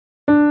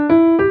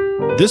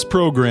This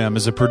program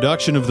is a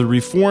production of the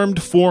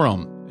Reformed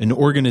Forum, an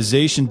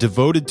organization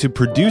devoted to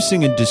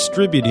producing and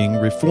distributing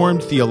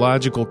Reformed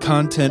theological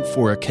content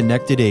for a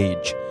connected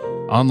age.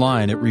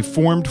 Online at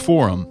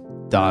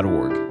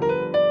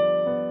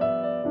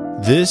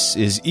reformedforum.org. This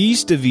is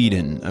East of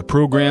Eden, a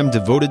program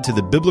devoted to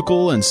the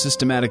biblical and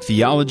systematic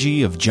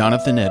theology of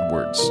Jonathan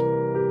Edwards.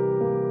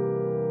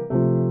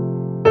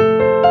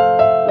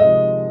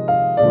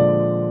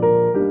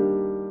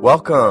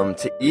 Welcome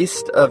to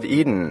East of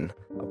Eden,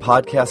 a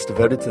podcast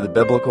devoted to the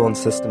biblical and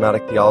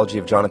systematic theology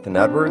of Jonathan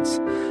Edwards.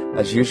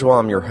 As usual,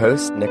 I'm your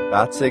host, Nick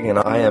Batzig, and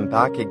I am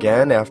back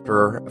again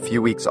after a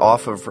few weeks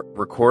off of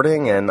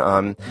recording, and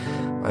I'm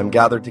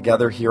gathered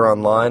together here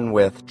online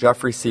with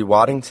Jeffrey C.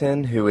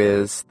 Waddington, who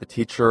is the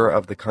teacher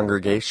of the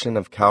Congregation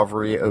of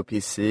Calvary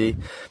OPC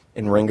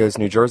in Ringgoes,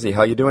 New Jersey.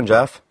 How you doing,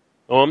 Jeff?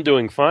 Oh, I'm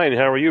doing fine.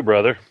 How are you,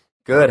 brother?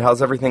 Good.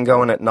 How's everything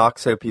going at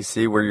Knox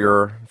OPC, where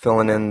you're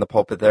filling in the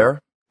pulpit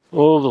there?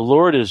 Oh, the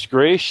Lord is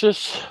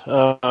gracious.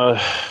 I'm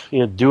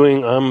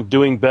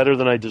doing better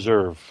than I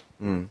deserve.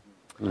 And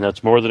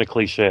that's more than a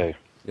cliche.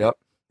 Yep.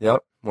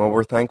 Well,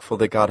 we're thankful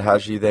that God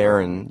has you there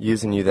and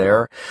using you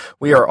there.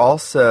 We are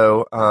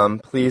also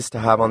pleased to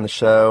have on the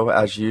show,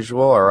 as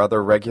usual, our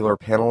other regular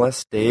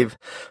panelist, Dave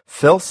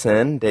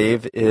Filson.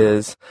 Dave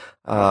is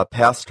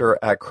pastor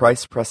at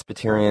Christ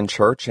Presbyterian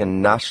Church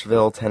in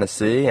Nashville,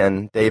 Tennessee.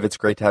 And Dave, it's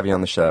great to have you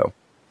on the show.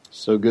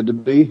 So good to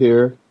be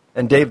here.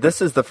 And Dave,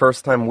 this is the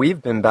first time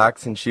we've been back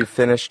since you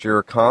finished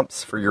your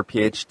comps for your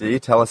PhD.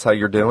 Tell us how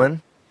you're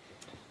doing.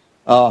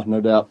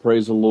 No doubt.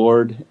 Praise the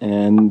Lord.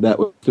 And that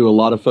was through a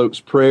lot of folks'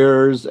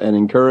 prayers and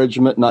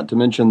encouragement, not to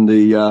mention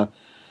the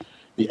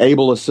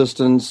able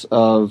assistance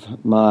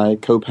of my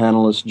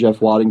co-panelist,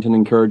 Jeff Waddington,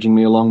 encouraging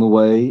me along the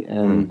way.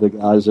 And the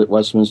guys at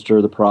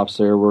Westminster, the profs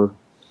there, were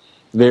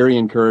very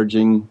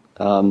encouraging.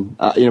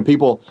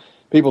 People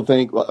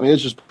think, well, I mean,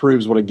 this just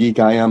proves what a geek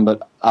I am,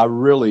 but I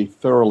really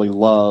thoroughly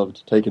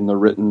loved taking the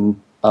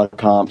written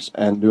comps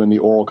and doing the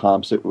oral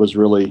comps. It was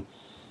very,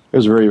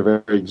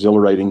 very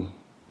exhilarating.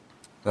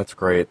 That's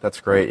great.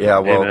 Yeah,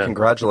 well, Amen.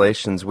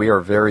 Congratulations. We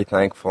are very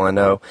thankful. I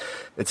know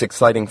it's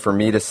exciting for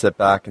me to sit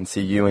back and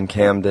see you and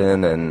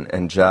Camden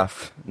and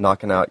Jeff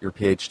knocking out your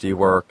PhD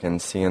work and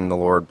seeing the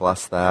Lord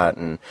bless that.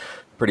 And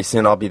pretty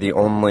soon I'll be the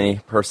only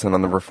person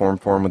on the Reform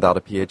Forum without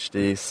a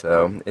PhD.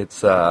 So it's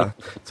so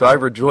I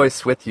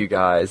rejoice with you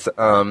guys.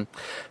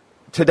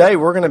 Today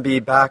we're going to be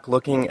back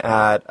looking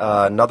at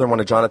another one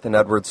of Jonathan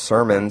Edwards'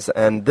 sermons,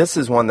 and this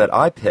is one that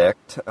I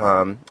picked.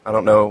 I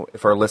don't know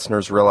if our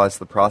listeners realize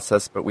the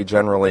process, but we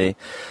generally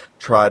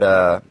try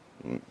to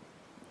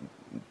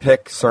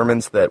pick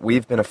sermons that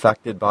we've been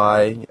affected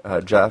by.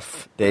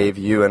 Jeff, Dave,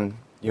 you and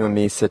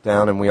me sit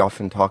down, and we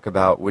often talk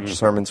about which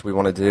sermons we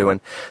want to do.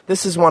 And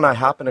this is one I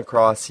happened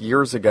across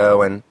years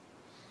ago, and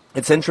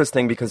it's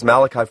interesting because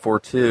Malachi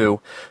 4:2,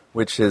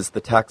 which is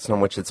the text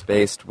on which it's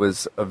based,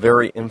 was a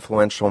very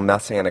influential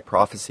messianic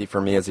prophecy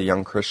for me as a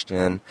young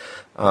Christian.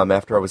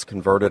 After I was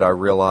converted, I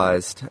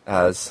realized,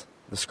 as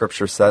the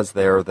scripture says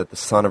there, that the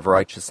Son of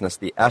Righteousness,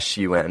 the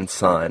S-U-N,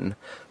 Son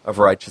of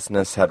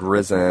Righteousness, had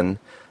risen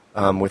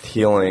with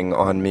healing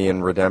on me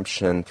and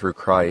redemption through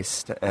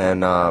Christ.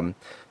 And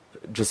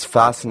just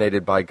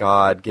fascinated by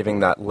God giving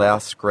that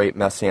last great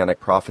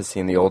messianic prophecy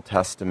in the Old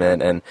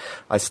Testament, and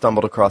I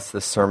stumbled across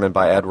this sermon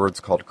by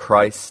Edwards called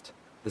Christ,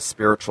 the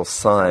Spiritual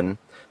Son,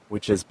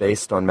 which is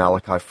based on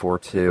Malachi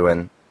 4:2,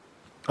 and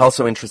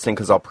also interesting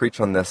because I'll preach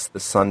on this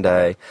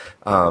Sunday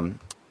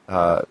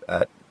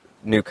at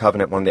New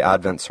Covenant, one of the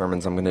Advent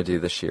sermons I'm going to do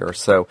this year.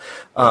 So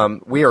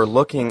we are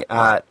looking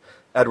at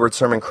Edwards'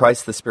 sermon,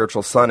 Christ the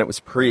Spiritual Son. It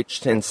was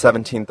preached in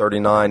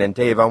 1739. And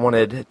Dave, I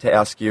wanted to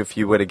ask you if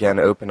you would again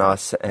open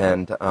us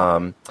and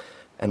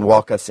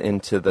walk us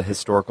into the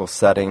historical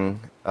setting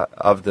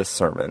of this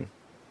sermon.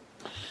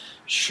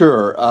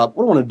 Sure. What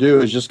I want to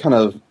do is just kind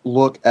of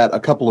look at a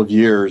couple of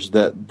years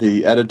that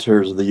the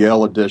editors of the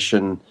Yale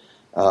edition,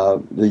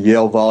 the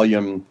Yale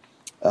volume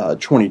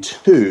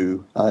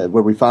 22,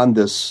 where we find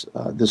this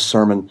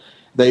sermon.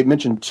 They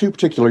mentioned two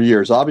particular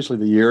years, obviously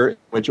the year in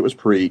which it was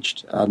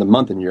preached, the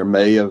month and year,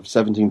 May of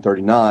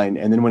 1739,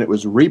 and then when it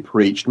was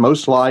repreached,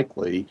 most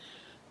likely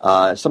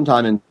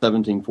sometime in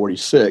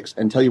 1746,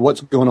 and tell you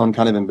what's going on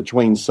kind of in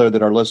between so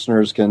that our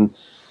listeners can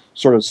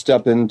sort of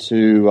step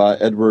into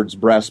Edwards'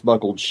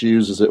 brass-buckled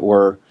shoes, as it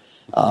were.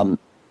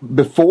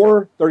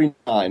 Before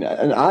 39,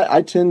 and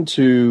I tend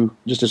to,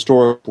 just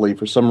historically,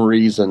 for some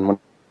reason, when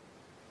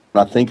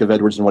I think of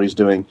Edwards and what he's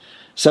doing,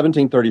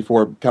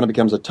 1734 kind of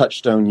becomes a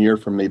touchstone year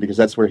for me because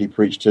that's where he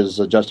preached his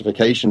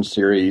Justification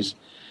series,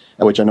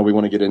 which I know we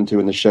want to get into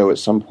in the show at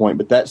some point.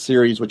 But that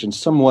series, which in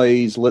some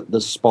ways lit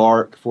the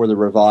spark for the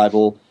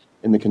revival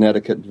in the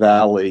Connecticut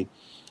Valley,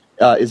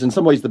 is in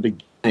some ways the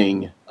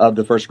beginning of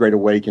the First Great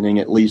Awakening,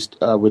 at least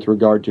with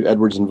regard to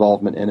Edwards'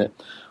 involvement in it.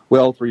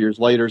 Well, 3 years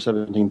later,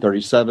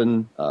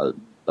 1737,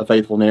 A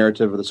Faithful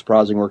Narrative of the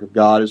Surprising Work of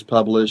God is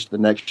published. The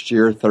next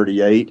year,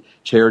 38,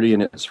 Charity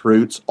and Its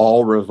Fruits,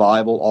 all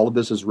revival. All of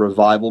this is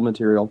revival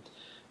material.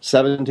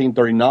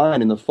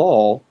 1739 in the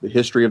fall, The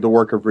History of the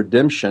Work of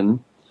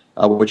Redemption,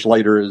 which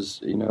later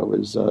is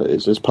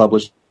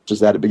published as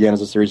that. It began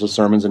as a series of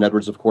sermons, and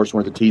Edwards, of course,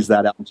 wanted to tease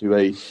that out into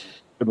a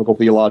biblical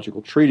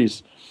theological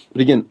treatise.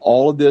 But again,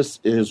 all of this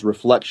is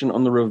reflection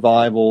on the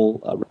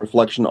revival,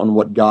 reflection on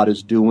what God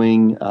is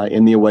doing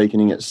in the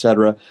awakening,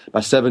 etc. By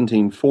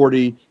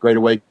 1740, Great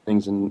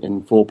Awakening's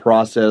in full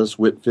process.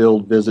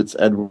 Whitefield visits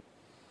Edwards.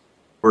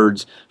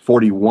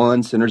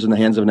 41, Sinners in the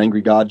Hands of an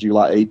Angry God,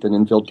 July 8th in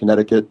Enfield,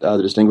 Connecticut.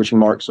 The distinguishing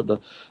marks of a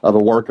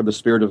work of the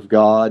Spirit of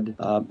God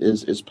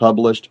is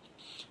published.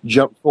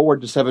 Jump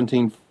forward to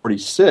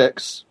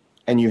 1746,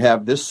 and you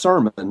have this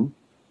sermon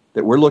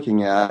that we're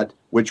looking at,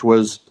 which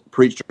was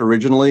preached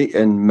originally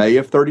in May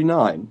of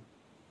 39.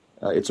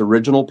 Its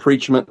original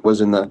preachment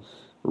was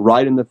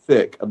right in the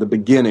thick of the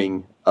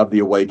beginning of the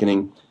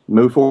awakening.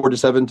 Move forward to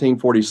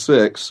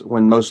 1746,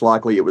 when most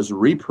likely it was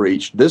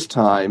repreached, this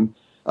time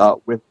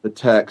with the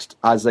text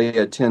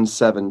Isaiah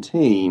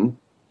 10:17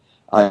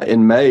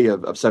 in May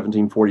of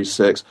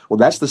 1746. Well,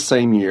 that's the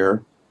same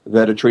year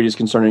that a treatise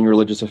concerning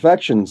religious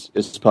affections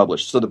is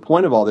published. So the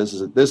point of all this is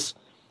that this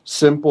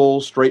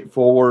simple,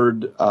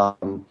 straightforward,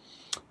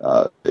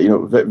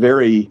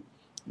 very,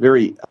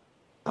 very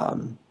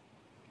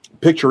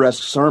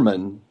picturesque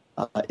sermon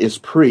is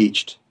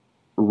preached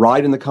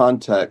right in the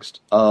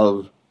context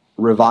of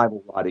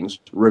revival writings,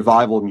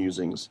 revival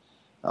musings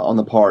on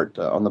the part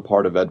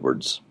of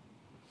Edwards.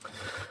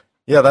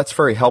 Yeah, that's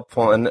very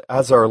helpful. And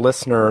as our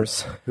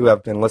listeners who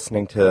have been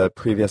listening to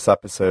previous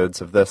episodes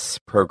of this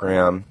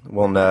program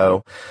will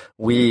know,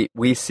 we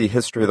see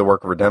History of the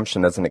Work of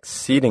Redemption as an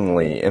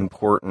exceedingly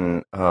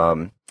important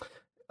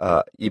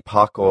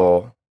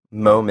epochal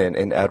moment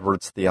in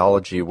Edwards'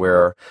 theology,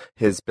 where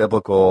his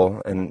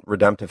biblical and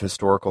redemptive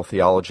historical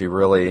theology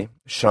really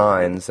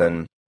shines,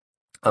 and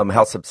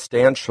how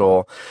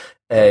substantial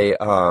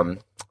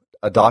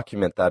a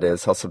document that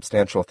is, how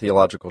substantial a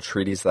theological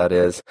treatise that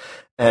is.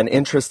 And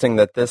interesting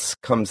that this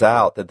comes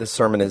out, that this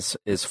sermon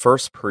is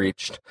first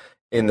preached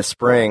in the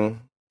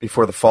spring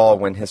before the fall,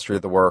 when History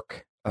of the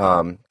Work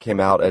came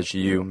out, as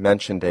you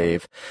mentioned,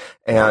 Dave.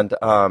 And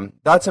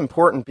that's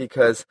important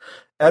because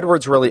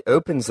Edwards really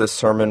opens this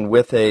sermon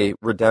with a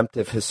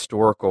redemptive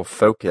historical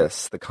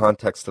focus, the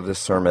context of this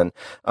sermon.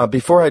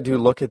 Before I do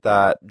look at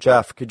that,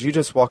 Jeff, could you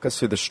just walk us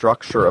through the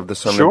structure of the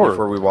sermon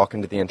before we walk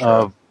into the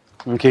intro?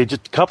 Okay,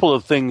 just a couple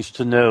of things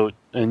to note,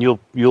 and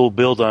you'll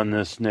build on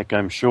this, Nick,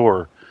 I'm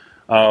sure.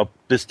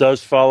 This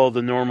does follow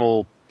the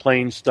normal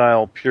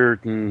plain-style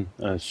Puritan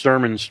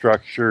sermon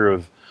structure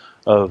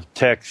of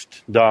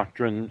text,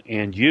 doctrine,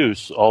 and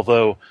use,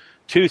 although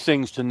two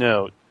things to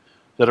note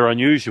that are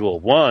unusual.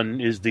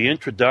 One is the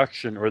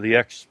introduction, or the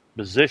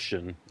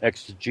exposition,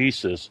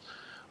 exegesis,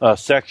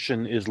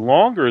 section is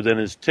longer than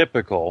is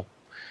typical,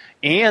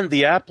 and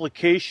the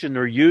application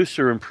or use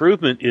or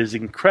improvement is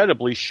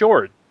incredibly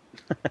short.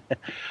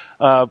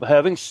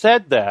 Having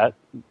said that,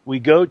 we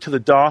go to the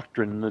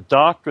doctrine. The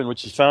doctrine,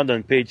 which is found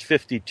on page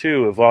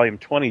 52 of volume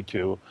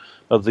 22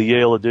 of the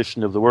Yale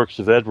edition of the Works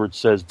of Edwards,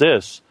 says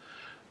this: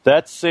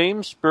 that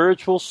same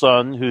spiritual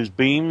sun whose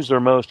beams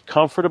are most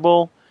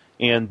comfortable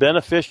and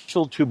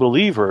beneficial to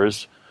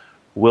believers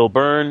will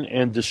burn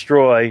and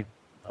destroy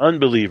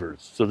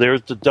unbelievers. So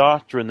there's the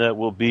doctrine that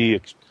will be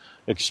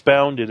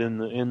expounded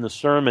in the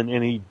sermon,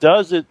 and he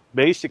does it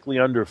basically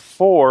under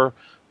 4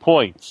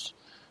 points.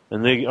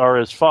 And they are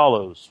as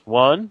follows.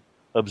 1,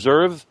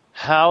 observe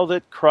how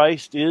that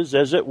Christ is,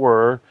 as it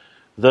were,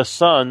 the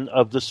sun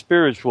of the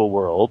spiritual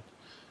world.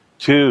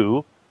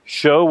 2,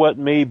 show what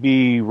may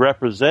be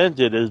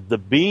represented as the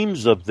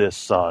beams of this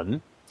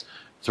sun.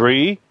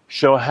 3,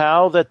 show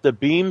how that the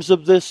beams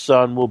of this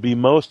sun will be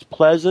most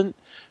pleasant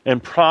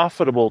and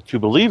profitable to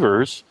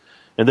believers.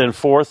 And then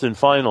 4th and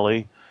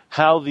finally,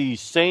 how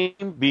these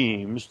same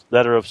beams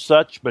that are of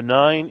such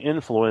benign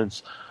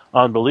influence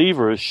on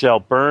believers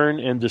shall burn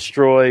and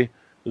destroy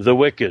the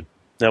wicked.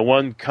 Now,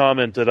 one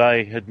comment that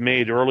I had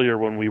made earlier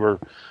when we were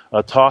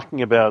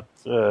talking about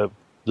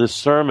this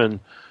sermon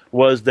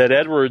was that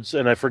Edwards,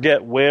 and I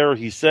forget where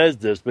he says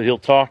this, but he'll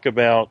talk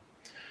about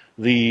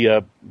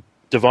the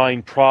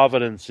divine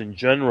providence in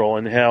general,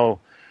 and how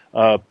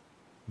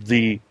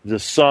the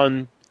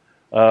sun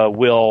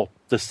will,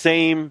 the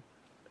same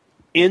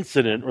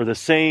incident or the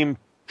same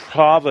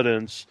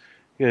providence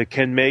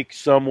can make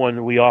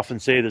someone, we often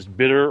say this,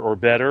 bitter or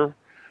better.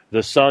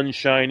 The sun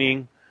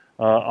shining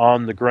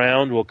on the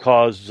ground will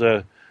cause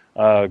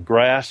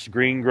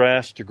green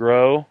grass to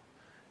grow,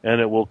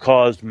 and it will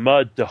cause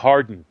mud to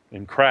harden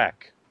and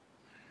crack.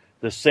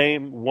 The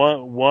same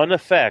one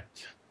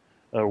effect,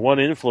 one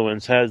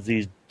influence has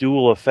these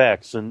dual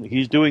effects, and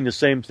he's doing the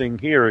same thing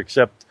here,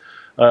 except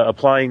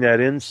applying that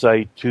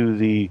insight to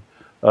the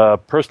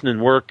person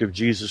and work of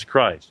Jesus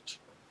Christ.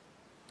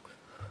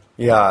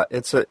 Yeah,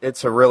 it's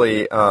a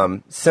really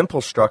simple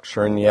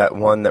structure, and yet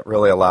one that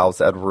really allows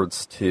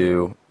Edwards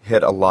to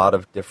hit a lot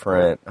of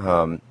different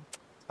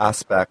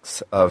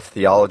aspects of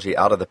theology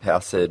out of the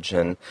passage.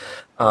 And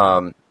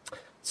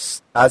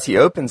as he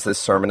opens this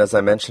sermon, as I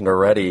mentioned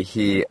already,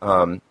 he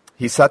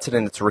he sets it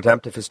in its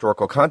redemptive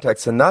historical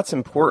context, and that's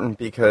important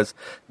because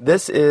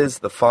this is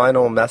the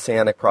final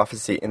messianic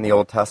prophecy in the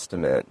Old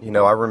Testament. You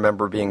know, I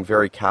remember being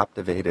very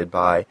captivated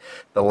by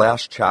the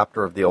last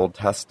chapter of the Old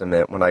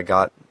Testament when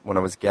I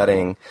was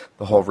getting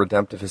the whole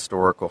redemptive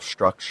historical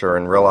structure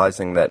and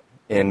realizing that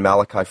in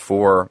Malachi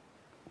 4,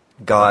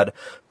 God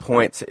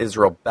points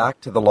Israel back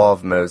to the law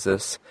of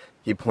Moses.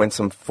 He points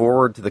them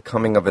forward to the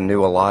coming of a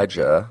new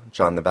Elijah,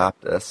 John the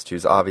Baptist,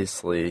 who's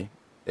obviously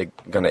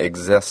going to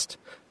exist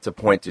to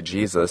point to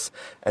Jesus.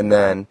 And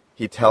then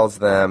he tells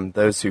them,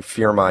 those who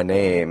fear my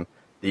name,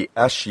 the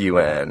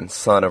S-U-N,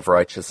 Son of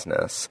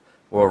Righteousness,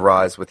 will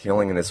arise with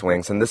healing in his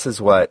wings. And this is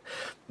what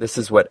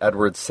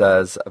Edwards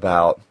says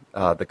about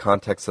the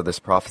context of this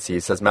prophecy. He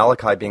says,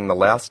 Malachi being the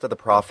last of the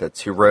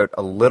prophets who wrote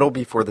a little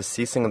before the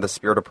ceasing of the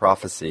spirit of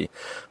prophecy,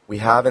 we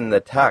have in the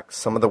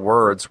text some of the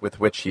words with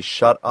which he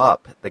shut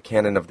up the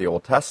canon of the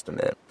Old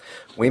Testament.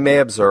 We may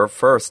observe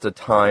first a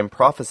time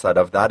prophesied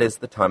of, that is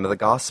the time of the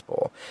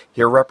gospel,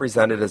 here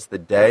represented as the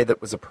day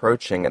that was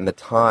approaching and the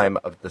time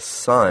of the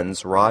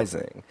sun's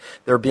rising.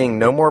 There being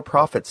no more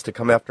prophets to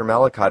come after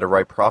Malachi to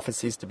write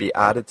prophecies to be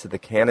added to the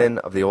canon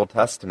of the Old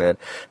Testament,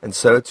 and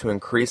so to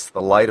increase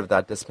the light of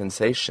that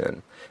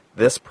dispensation.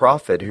 This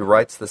prophet who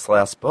writes this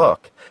last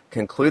book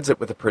concludes it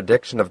with a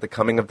prediction of the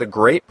coming of the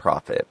great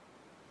prophet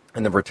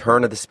and the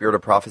return of the spirit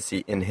of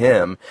prophecy in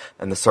him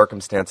and the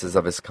circumstances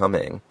of his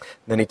coming.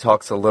 Then he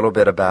talks a little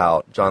bit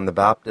about John the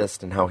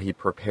Baptist and how he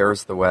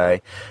prepares the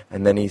way,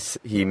 and then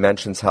he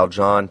mentions how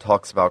John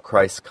talks about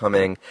Christ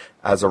coming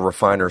as a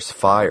refiner's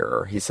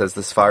fire. He says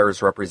this fire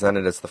is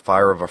represented as the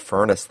fire of a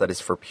furnace that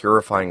is for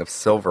purifying of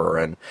silver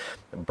and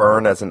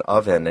burn as an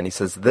oven, and he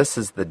says this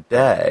is the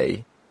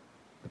day,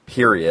 the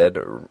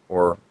period,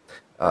 or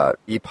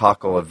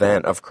epochal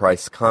event of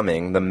Christ's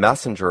coming, the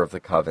messenger of the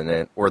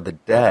covenant, or the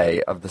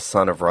day of the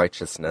Son of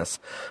Righteousness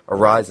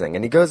arising.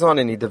 And he goes on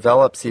and he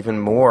develops even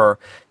more.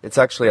 It's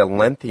actually a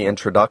lengthy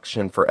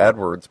introduction for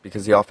Edwards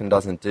because he often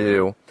doesn't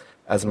do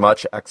as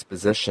much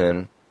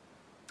exposition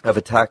of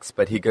a text,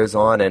 but he goes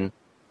on and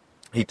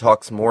he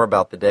talks more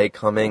about the day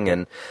coming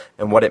and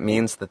what it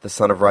means that the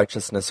Son of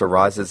Righteousness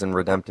arises in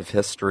redemptive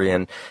history.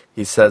 And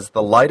he says,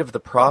 the light of the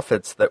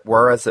prophets that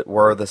were, as it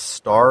were, the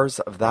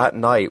stars of that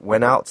night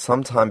went out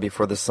sometime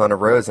before the sun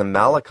arose, and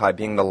Malachi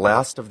being the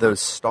last of those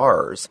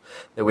stars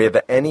that we have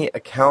any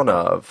account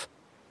of,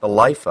 the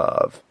life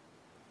of,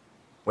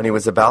 when he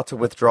was about to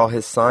withdraw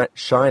his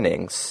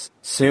shining,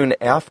 soon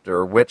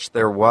after which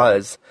there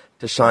was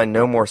to shine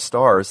no more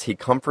stars, he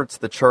comforts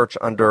the church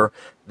under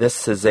this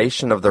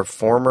cessation of their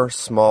former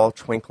small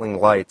twinkling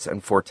lights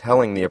and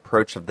foretelling the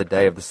approach of the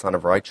day of the Son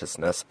of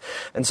Righteousness.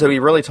 And so he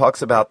really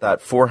talks about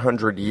that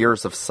 400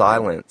 years of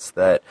silence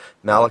that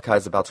Malachi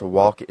is about to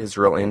walk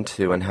Israel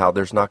into, and how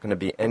there's not going to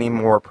be any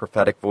more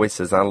prophetic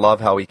voices. And I love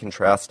how he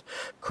contrasts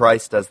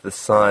Christ as the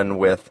sun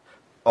with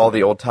all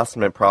the Old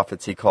Testament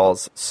prophets he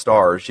calls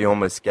stars. You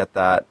almost get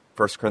that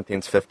 1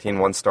 Corinthians 15,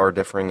 one star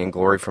differing in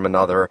glory from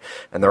another,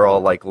 and they're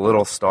all like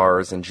little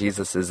stars, and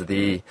Jesus is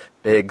the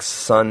big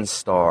sun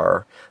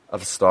star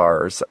of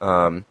stars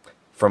from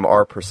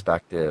our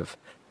perspective.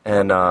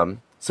 And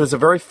so it's a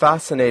very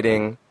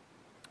fascinating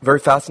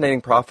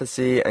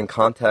prophecy and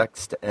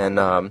context.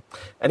 And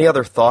any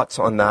other thoughts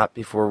on that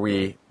before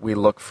we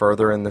look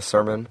further in the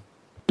sermon?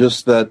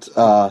 Just that,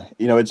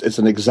 it's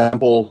an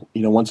example,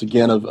 once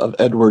again, of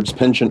Edwards'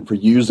 penchant for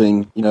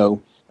using,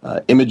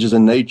 images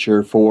in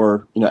nature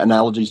for,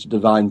 analogies to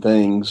divine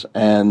things,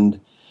 and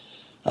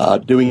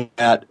doing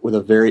that with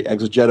a very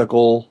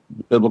exegetical,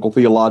 biblical,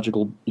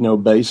 theological,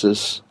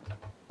 basis.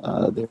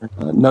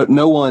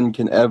 No one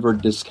can ever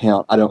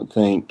discount, I don't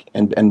think,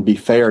 and be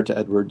fair to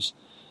Edwards,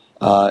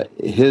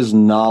 his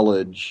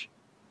knowledge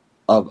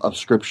of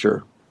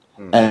Scripture.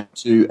 And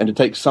to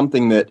take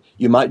something that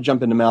you might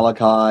jump into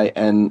Malachi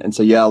and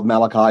say, yeah,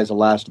 Malachi is the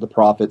last of the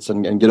prophets,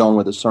 and get on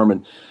with the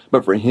sermon.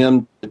 But for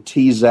him to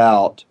tease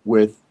out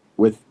with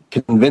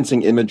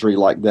convincing imagery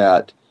like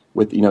that,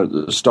 with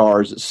the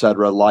stars,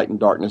 etc., light and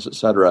darkness,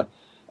 etc.,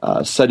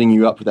 setting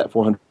you up for that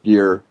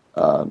 400-year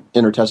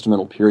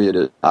intertestamental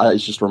period,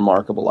 is just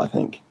remarkable, I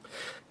think.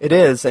 It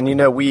is,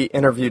 and we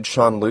interviewed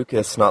Sean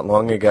Lucas not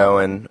long ago,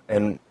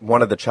 and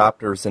one of the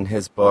chapters in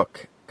his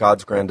book,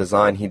 God's Grand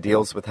Design, he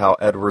deals with how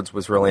Edwards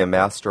was really a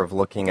master of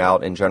looking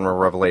out in general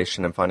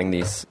revelation and finding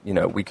these,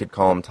 we could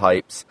call them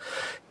types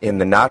in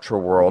the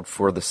natural world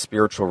for the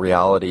spiritual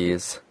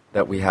realities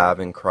that we have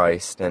in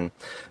Christ. And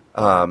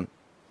I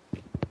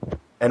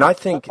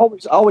think I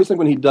always think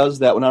when he does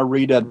that, when I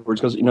read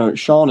Edwards, because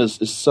Sean is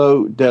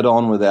so dead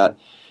on with that,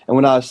 and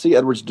when I see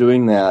Edwards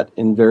doing that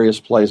in various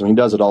places, he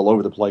does it all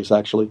over the place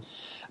actually,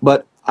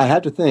 but I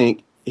have to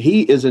think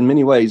he is in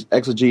many ways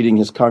exegeting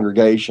his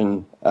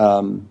congregation,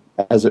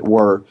 as it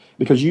were,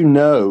 because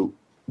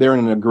they're in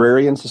an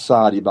agrarian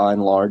society by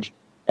and large,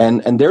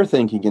 and they're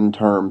thinking in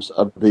terms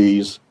of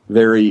these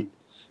very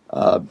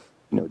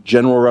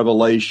general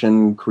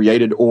revelation,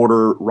 created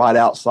order right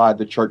outside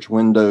the church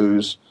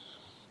windows,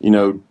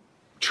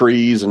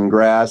 trees and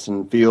grass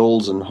and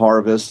fields and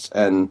harvests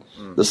and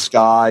the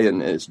sky,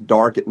 and it's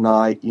dark at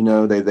night.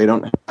 They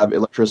don't have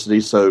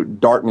electricity, so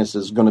darkness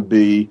is going to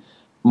be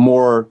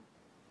more,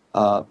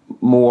 I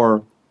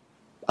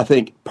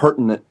think,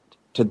 pertinent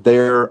to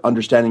their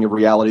understanding of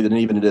reality than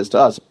even it is to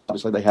us.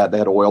 Obviously, they had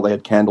oil, they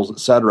had candles,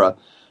 etc.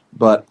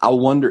 But I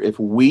wonder if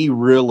we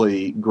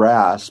really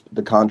grasp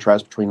the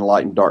contrast between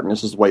light and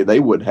darkness as the way they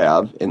would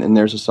have in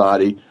their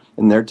society,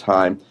 in their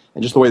time,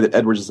 and just the way that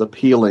Edwards is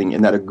appealing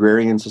in that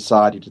agrarian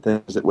society to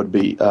things that would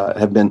be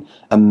have been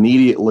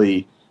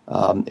immediately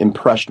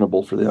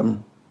impressionable for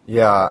them.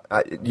 Yeah,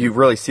 you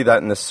really see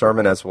that in this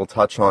sermon, as we'll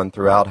touch on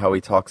throughout, how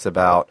he talks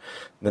about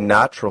the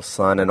natural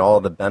sun and all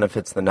the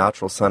benefits the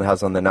natural sun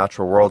has on the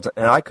natural world.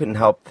 And I couldn't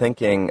help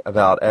thinking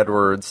about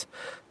Edwards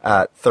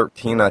at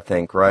 13, I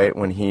think, right,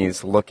 when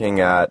he's looking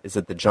at, is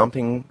it the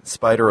jumping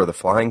spider or the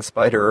flying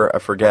spider? I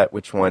forget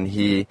which one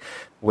he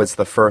was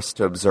the first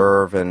to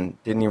observe,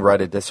 and didn't he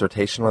write a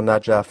dissertation on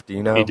that, Jeff? Do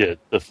you know? He did,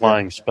 the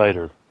flying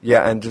spider.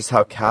 Yeah, and just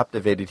how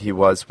captivated he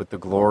was with the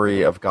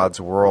glory of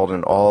God's world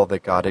and all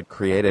that God had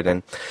created.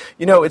 And,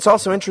 it's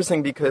also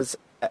interesting because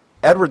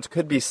Edwards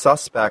could be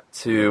suspect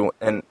to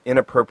an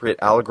inappropriate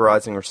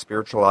allegorizing or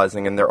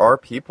spiritualizing, and there are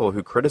people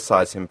who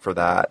criticize him for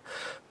that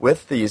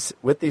with these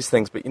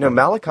things. But,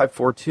 Malachi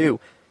 4:2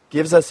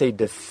 gives us a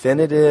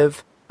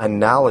definitive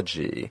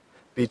analogy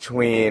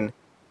between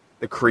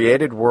the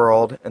created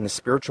world and the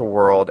spiritual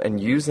world,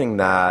 and using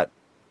that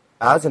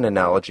as an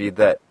analogy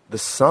that the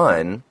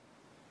sun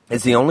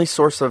is the only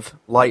source of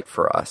light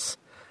for us,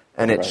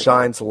 and it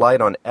shines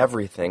light on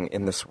everything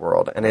in this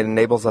world, and it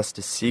enables us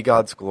to see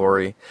God's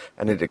glory,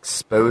 and it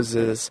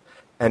exposes,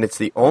 and it's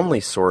the only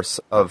source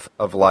of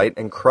light,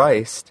 and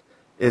Christ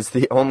is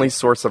the only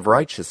source of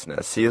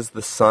righteousness. He is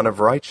the Son of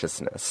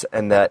righteousness,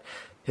 and that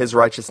his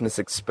righteousness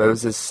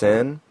exposes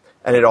sin,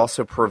 and it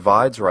also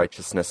provides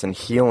righteousness and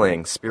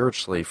healing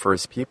spiritually for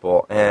his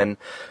people. And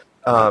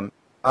I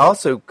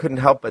also couldn't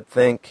help but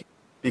think,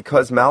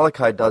 because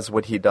Malachi does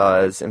what he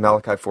does in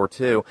Malachi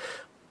 4:2,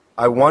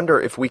 I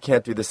wonder if we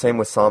can't do the same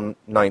with Psalm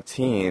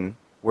 19,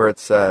 where it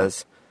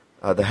says,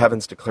 the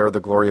heavens declare the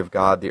glory of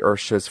God, the earth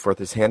shows forth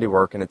his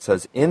handiwork, and it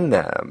says, in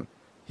them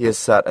he has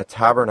set a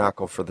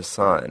tabernacle for the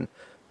sun,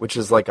 which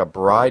is like a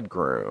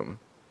bridegroom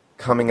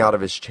coming out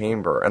of his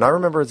chamber. And I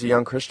remember as a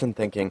young Christian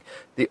thinking,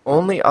 the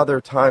only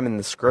other time in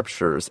the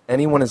scriptures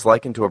anyone is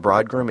likened to a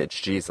bridegroom, it's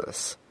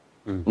Jesus.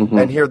 Mm-hmm.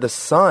 And here the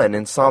sun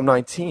in Psalm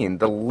 19,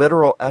 the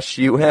literal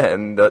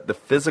S-U-N, the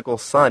physical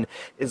sun,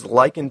 is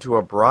likened to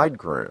a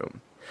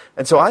bridegroom.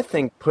 And so I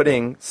think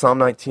putting Psalm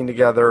 19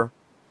 together,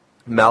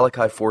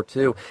 Malachi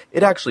 4:2,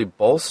 it actually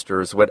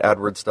bolsters what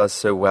Edwards does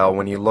so well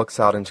when he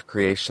looks out into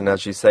creation,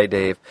 as you say,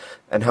 Dave,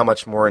 and how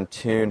much more in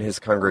tune his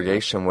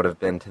congregation would have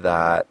been to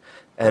that.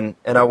 And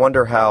I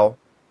wonder how,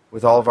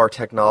 with all of our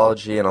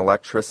technology and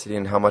electricity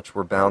and how much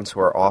we're bound to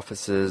our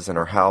offices and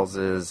our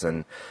houses,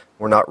 and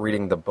we're not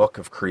reading the book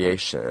of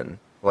creation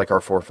like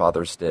our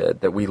forefathers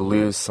did, that we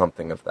lose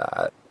something of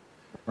that.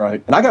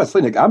 Right. And I got to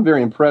say, Nick, I'm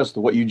very impressed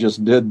with what you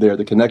just did there,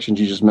 the connections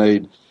you just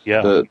made,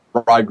 the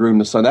bridegroom,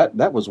 the son.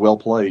 That was well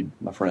played,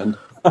 my friend.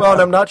 Well,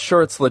 and I'm not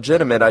sure it's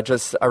legitimate. I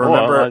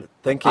remember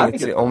thinking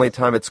it's the only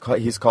time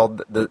he's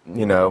called the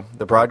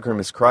bridegroom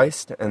is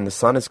Christ, and the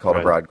son is called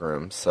a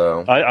bridegroom.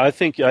 So I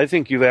think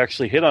you've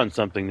actually hit on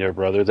something there,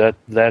 brother.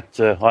 That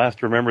I'll have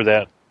to remember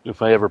that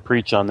if I ever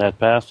preach on that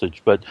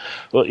passage. But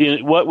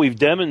what we've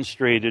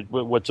demonstrated,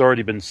 what's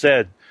already been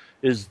said,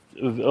 is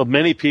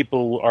many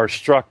people are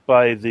struck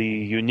by the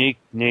unique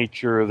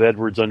nature of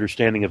Edwards'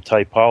 understanding of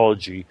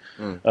typology.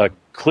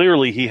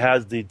 Clearly, he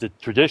has the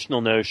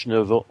traditional notion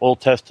of Old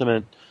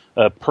Testament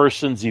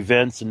persons,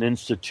 events, and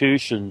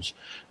institutions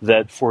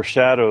that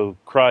foreshadow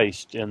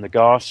Christ and the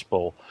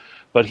gospel.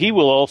 But he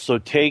will also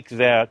take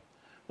that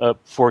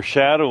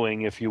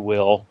foreshadowing, if you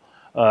will,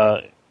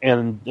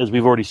 and as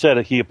we've already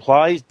said, he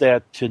applies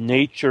that to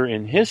nature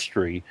and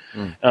history.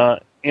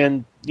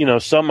 And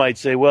some might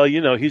say, well,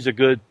 he's a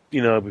good,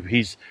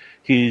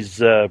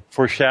 he's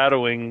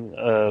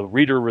foreshadowing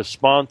reader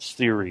response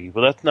theory.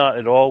 Well, that's not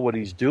at all what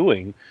he's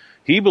doing.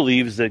 He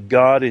believes that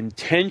God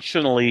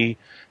intentionally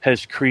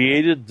has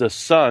created the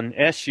sun,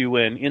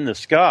 S-U-N, in the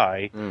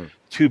sky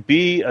to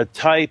be a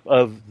type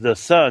of the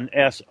Son,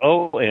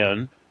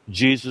 S-O-N,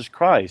 Jesus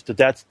Christ.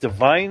 That's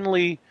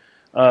divinely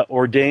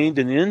ordained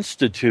and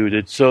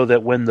instituted so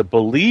that when the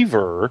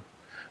believer,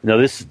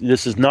 this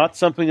is not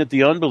something that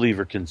the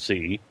unbeliever can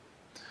see,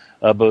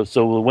 but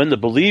so when the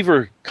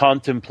believer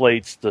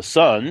contemplates the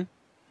Son,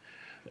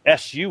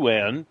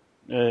 S-U-N,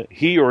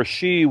 he or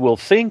she will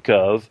think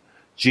of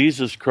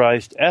Jesus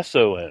Christ,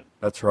 S-O-N.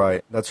 That's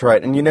right.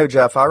 And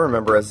Jeff, I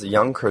remember as a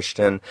young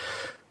Christian,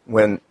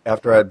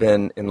 after I'd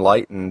been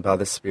enlightened by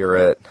the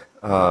Spirit,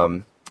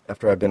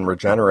 after I'd been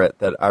regenerate,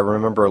 that I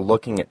remember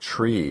looking at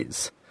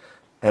trees,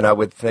 and I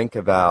would think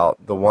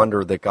about the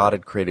wonder that God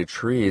had created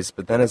trees.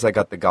 But then as I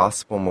got the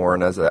gospel more,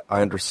 and as I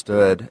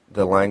understood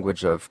the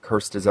language of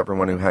cursed is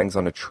everyone who hangs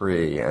on a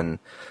tree, and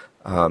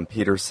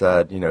Peter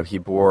said, he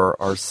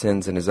bore our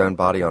sins in his own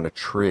body on a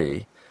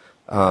tree.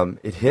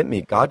 it hit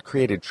me. God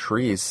created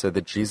trees so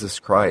that Jesus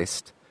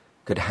Christ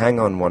could hang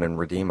on one and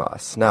redeem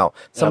us. Now,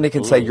 somebody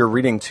can say you're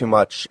reading too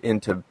much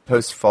into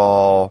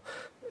post-fall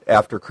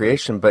after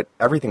creation, but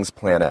everything's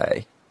plan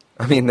A.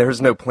 I mean, there's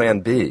no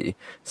plan B.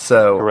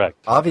 So correct.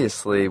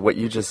 Obviously, what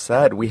you just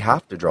said, we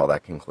have to draw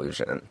that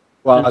conclusion.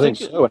 Well, I think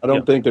so. I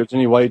don't think there's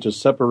any way to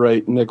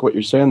separate, Nick, what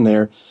you're saying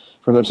there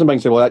from them. Somebody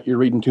can say, well, you're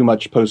reading too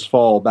much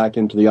post-fall back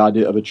into the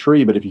idea of a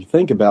tree. But if you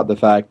think about the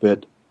fact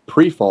that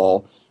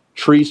pre-fall,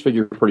 trees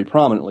figure pretty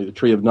prominently, the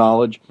tree of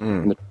knowledge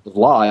and the tree of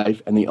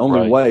life, and the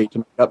only way to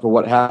make up for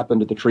what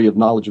happened at the tree of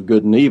knowledge of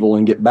good and evil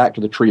and get back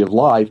to the tree of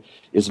life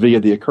is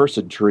via the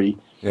accursed tree.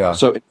 Yeah.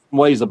 So in some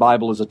ways, the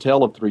Bible is a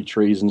tale of three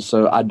trees, and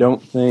so I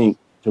don't think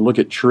to look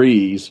at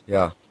trees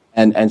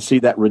and see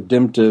that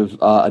redemptive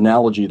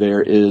analogy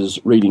there is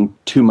reading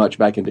too much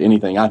back into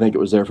anything. I think it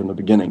was there from the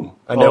beginning.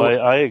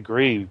 I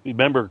agree.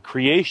 Remember,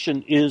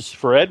 creation is,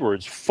 for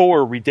Edwards,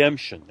 for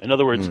redemption. In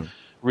other words,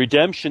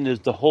 redemption is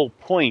the whole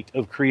point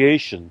of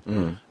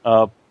creation.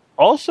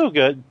 Also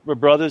good,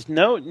 brothers,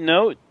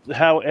 note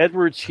how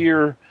Edwards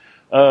here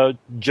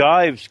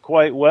jives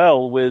quite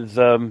well with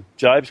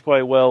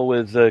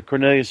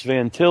Cornelius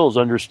Van Til's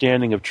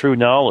understanding of true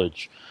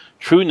knowledge.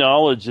 True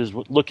knowledge is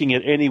looking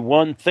at any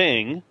one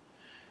thing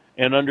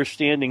and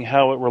understanding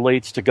how it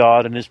relates to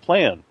God and His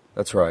plan.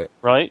 That's right.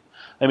 Right?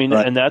 I mean,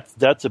 and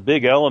that's a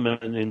big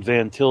element in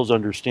Van Til's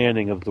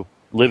understanding of the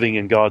living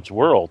in God's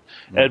world.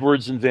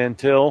 Edwards and Van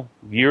Til,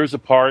 years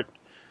apart,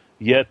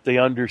 yet they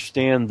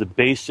understand the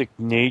basic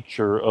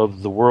nature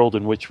of the world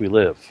in which we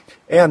live.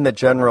 And the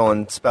general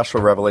and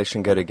special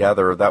revelation go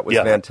together. That was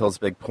Van Til's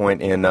big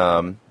point in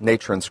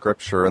Nature and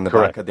Scripture in the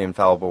back of the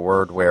Infallible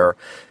Word, where,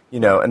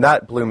 and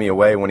that blew me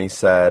away when he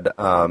said,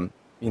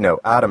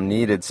 Adam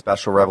needed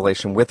special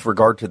revelation with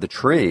regard to the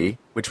tree,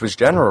 which was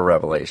general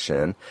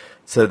revelation,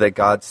 so that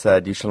God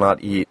said, you shall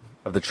not eat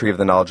of the tree of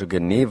the knowledge of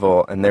good and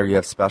evil, and there you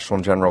have special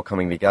and general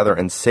coming together,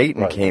 and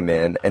Satan came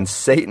in, and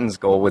Satan's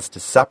goal was to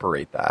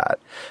separate that,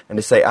 and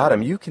to say,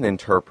 Adam, you can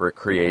interpret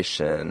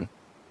creation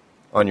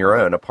on your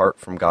own, apart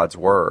from God's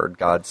Word,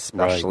 God's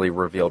specially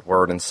revealed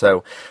Word, and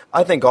so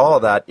I think all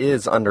of that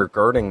is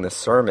undergirding this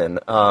sermon.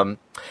 And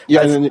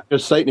then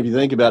just Satan, if you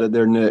think about it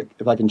there, Nick,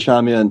 if I can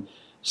chime in,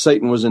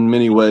 Satan was in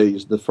many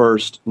ways the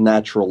first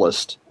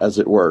naturalist, as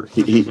it were.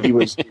 He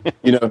was,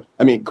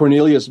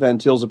 Cornelius Van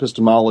Til's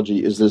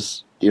epistemology is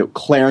this,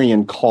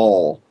 clarion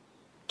call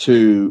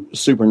to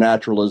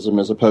supernaturalism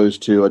as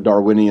opposed to a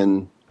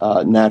Darwinian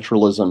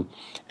naturalism.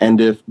 And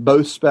if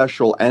both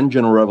special and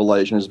general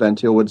revelation, as Van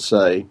Til would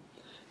say,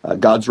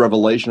 God's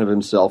revelation of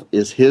Himself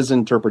is His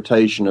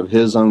interpretation of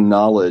His own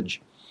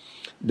knowledge,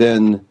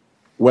 then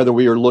whether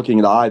we are looking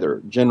at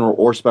either general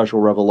or special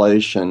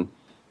revelation,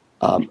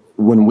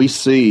 when we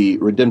see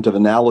redemptive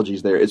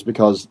analogies there, it's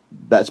because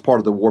that's part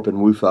of the warp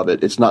and woof of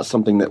it. It's not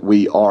something that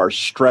we are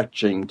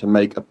stretching to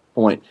make a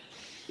point.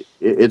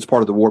 It's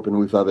part of the warp and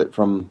woof of it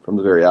from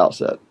the very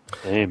outset.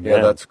 Amen.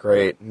 Yeah, that's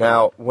great.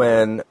 Now,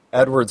 when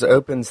Edwards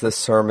opens this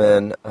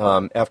sermon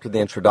after the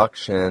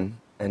introduction,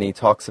 and he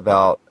talks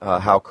about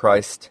how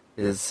Christ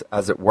is,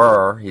 as it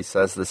were, he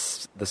says,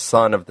 the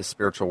Son of the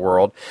spiritual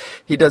world,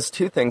 he does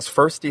two things.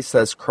 First, he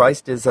says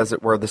Christ is, as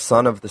it were, the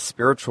Son of the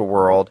spiritual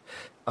world,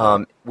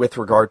 with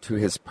regard to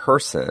His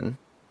person,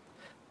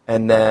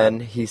 and then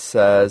he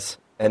says,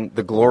 and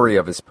the glory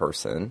of His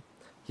person,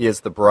 He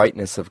is the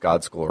brightness of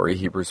God's glory,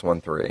 Hebrews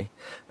 1:3.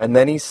 And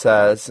then he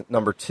says,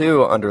 number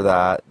two, under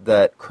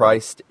that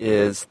Christ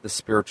is the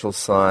spiritual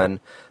Son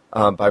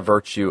by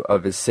virtue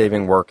of His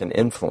saving work and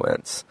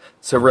influence.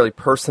 So really,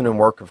 person and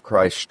work of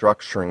Christ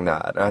structuring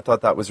that. And I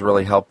thought that was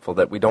really helpful,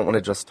 that we don't want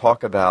to just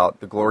talk about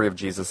the glory of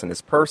Jesus and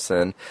His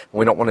person, and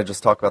we don't want to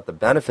just talk about the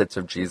benefits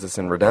of Jesus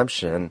and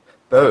redemption.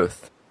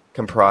 Both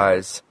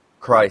comprise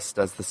Christ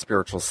as the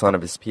spiritual Son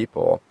of His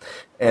people.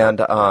 And,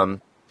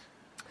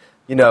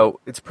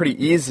 it's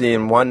pretty easy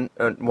in one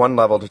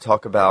level to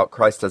talk about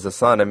Christ as a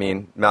son. I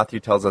mean, Matthew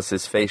tells us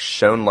His face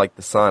shone like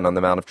the sun on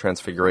the Mount of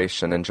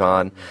Transfiguration, and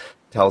John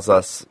tells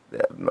us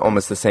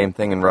almost the same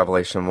thing in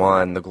Revelation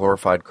 1, the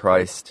glorified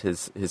Christ,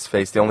 his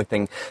face. The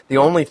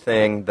only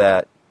thing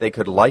that they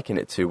could liken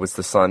it to was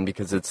the sun,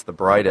 because it's the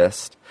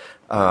brightest.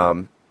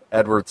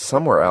 Edwards,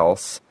 somewhere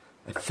else,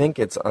 I think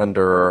it's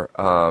under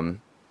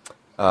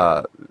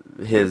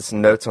his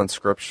notes on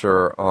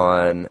Scripture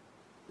on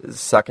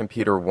 2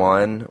 Peter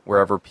 1,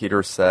 wherever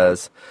Peter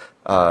says,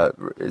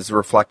 is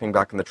reflecting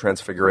back on the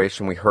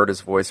Transfiguration. We heard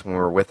His voice when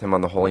we were with Him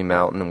on the holy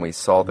mountain, and we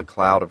saw the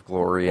cloud of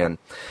glory. And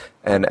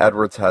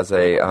Edwards has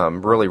a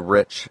really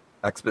rich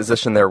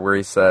exposition there where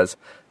he says,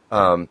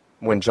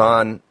 when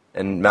John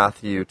and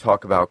Matthew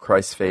talk about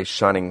Christ's face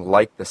shining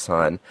like the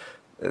sun,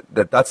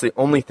 that's the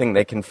only thing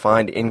they can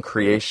find in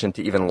creation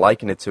to even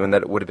liken it to, and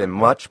that it would have been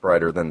much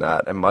brighter than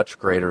that and much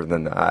greater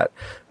than that.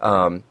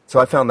 So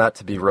I found that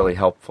to be really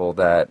helpful,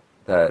 that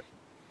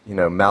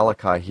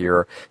Malachi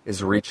here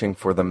is reaching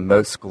for the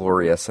most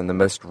glorious and the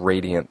most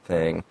radiant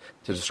thing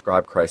to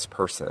describe Christ's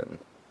person.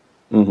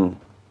 Mm-hmm.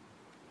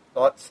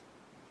 Thoughts?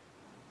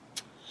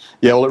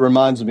 Yeah, well, it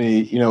reminds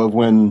me, of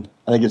when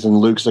I think it's in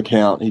Luke's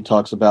account, he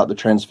talks about the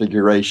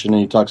transfiguration, and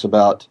he talks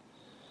about,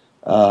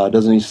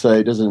 doesn't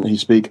he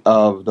speak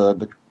of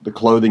the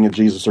clothing of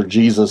Jesus, or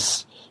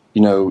Jesus,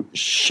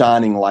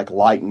 shining like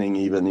lightning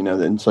even,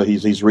 and so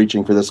he's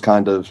reaching for this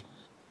kind of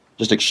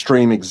just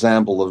extreme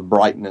example of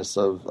brightness,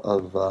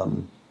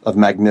 of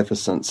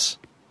magnificence.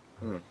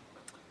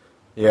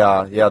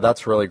 Yeah,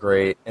 that's really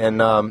great.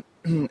 And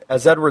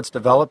as Edwards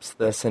develops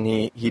this, and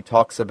he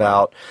talks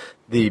about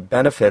the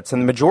benefits,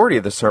 and the majority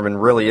of the sermon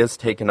really is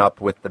taken up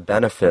with the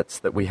benefits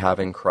that we have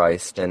in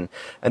Christ, and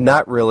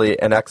that really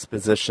an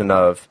exposition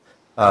of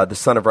the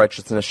Son of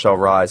Righteousness shall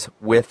rise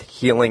with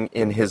healing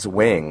in his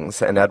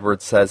wings. And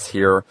Edwards says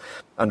here,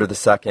 under the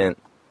second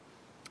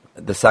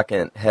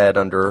head,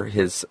 under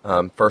his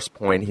first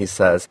point, he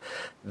says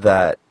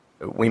that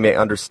we may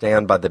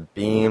understand by the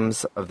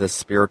beams of this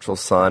spiritual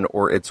sun,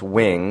 or its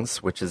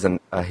wings, which is a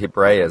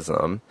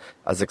Hebraism,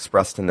 as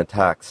expressed in the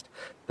text,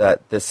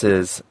 that this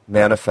is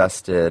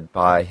manifested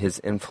by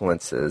his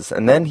influences.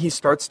 And then he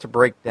starts to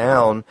break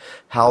down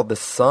how the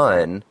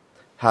sun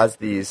has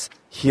these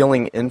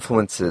healing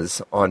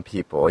influences on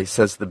people. He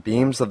says the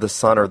beams of the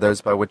sun are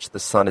those by which the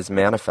sun is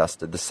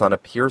manifested. The sun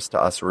appears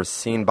to us or is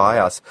seen by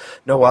us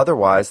no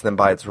otherwise than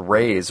by its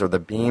rays or the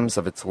beams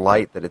of its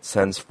light that it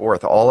sends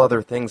forth. All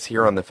other things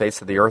here on the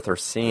face of the earth are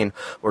seen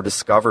or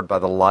discovered by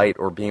the light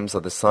or beams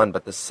of the sun,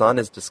 but the sun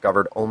is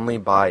discovered only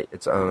by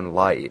its own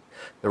light.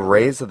 The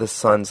rays of the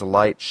sun's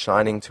light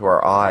shining to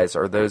our eyes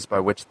are those by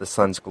which the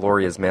sun's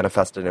glory is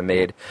manifested and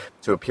made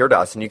to appear to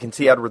us. And you can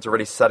see Edwards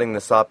already setting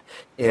this up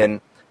in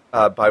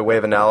by way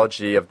of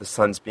analogy of the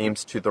sun's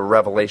beams to the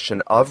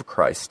revelation of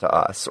Christ to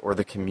us, or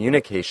the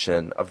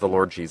communication of the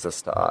Lord Jesus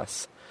to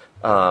us.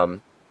 And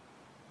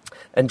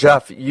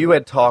Jeff, you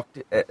had talked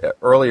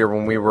earlier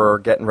when we were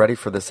getting ready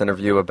for this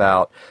interview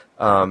about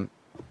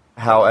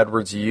how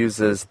Edwards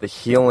uses the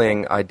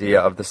healing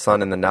idea of the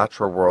sun in the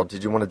natural world.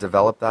 Did you want to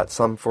develop that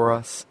some for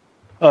us?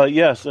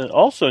 Yes, and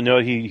also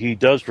note he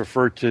does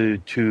refer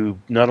to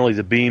not only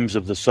the beams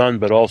of the sun,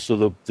 but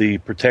also the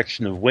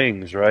protection of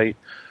wings, right?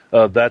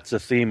 That's a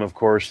theme, of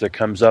course, that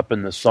comes up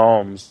in the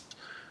Psalms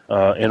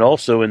and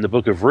also in the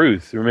book of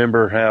Ruth.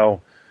 Remember how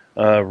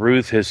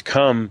Ruth has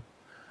come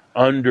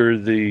under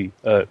the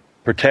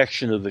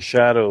protection of the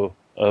shadow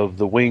of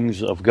the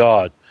wings of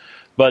God.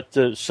 But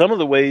some of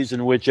the ways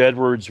in which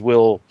Edwards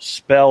will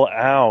spell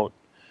out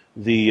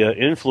the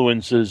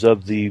influences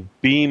of the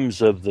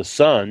beams of the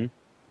sun,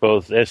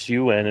 both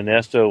S-U-N and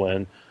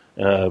S-O-N,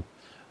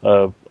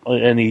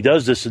 and he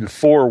does this in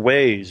 4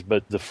 ways,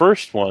 but the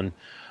first one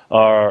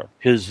are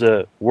his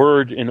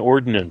word and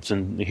ordinance.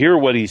 And hear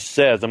what he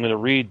says. I'm going to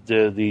read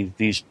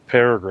these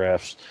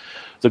paragraphs.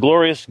 The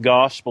glorious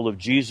gospel of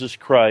Jesus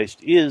Christ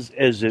is,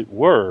 as it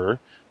were,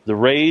 the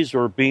rays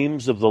or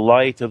beams of the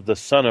light of the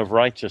Son of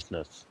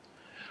Righteousness.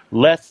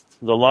 Let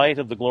the light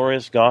of the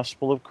glorious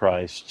gospel of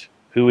Christ,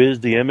 who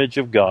is the image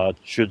of God,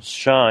 should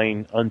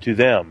shine unto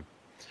them.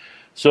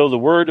 So the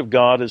word of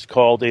God is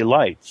called a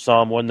light.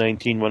 Psalm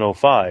 119,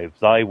 105.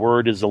 Thy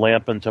word is a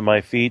lamp unto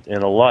my feet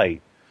and a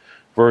light.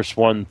 Verse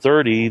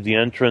 130, the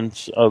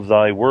entrance of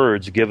thy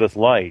words giveth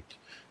light.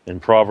 In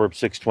Proverbs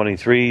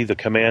 6:23, the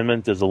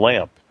commandment is a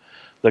lamp.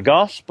 The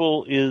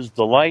gospel is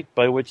the light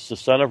by which the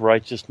Son of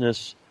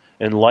Righteousness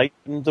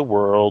enlightened the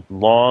world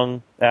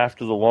long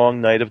after the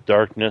long night of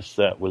darkness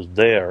that was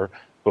there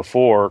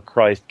before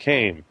Christ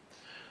came.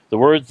 The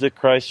words that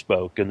Christ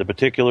spoke and the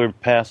particular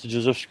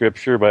passages of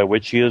Scripture by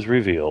which he is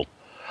revealed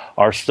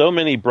are so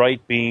many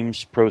bright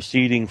beams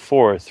proceeding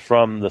forth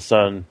from the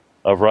Son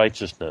of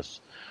Righteousness.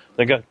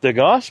 The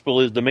gospel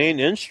is the main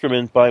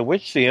instrument by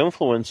which the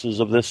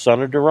influences of this Son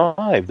are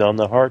derived on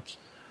the hearts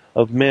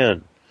of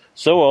men.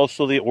 So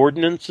also the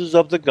ordinances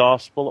of the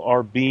gospel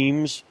are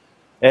beams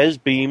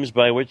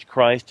by which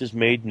Christ is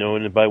made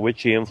known and by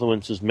which he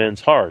influences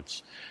men's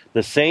hearts.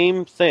 The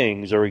same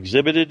things are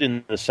exhibited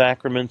in the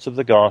sacraments of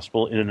the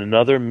gospel in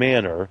another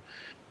manner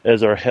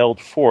as are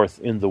held forth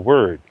in the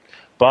word.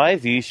 By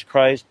these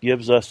Christ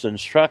gives us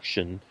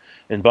instruction,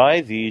 and by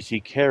these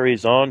he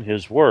carries on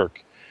his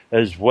work,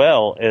 as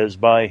well as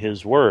by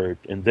his word,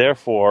 and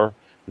therefore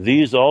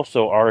these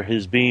also are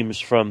his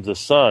beams from the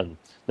sun.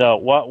 Now,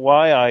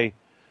 why I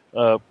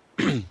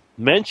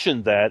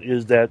mentioned that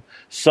is that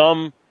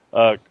some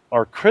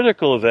are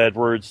critical of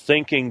Edwards,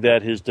 thinking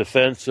that his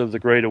defense of the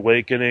Great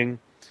Awakening,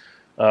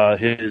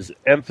 his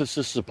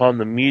emphasis upon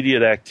the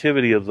immediate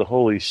activity of the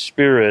Holy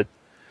Spirit,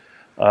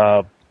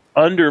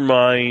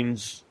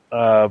 undermines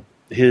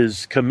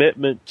his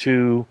commitment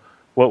to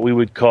what we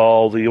would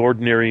call the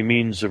ordinary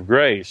means of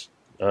grace.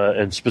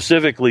 And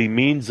specifically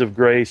means of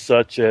grace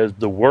such as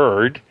the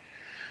Word,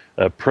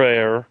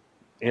 prayer,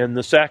 and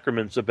the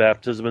sacraments of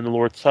baptism and the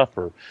Lord's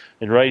Supper.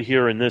 And right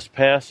here in this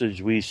passage,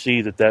 we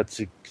see that that's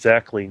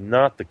exactly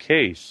not the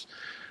case.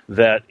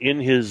 That in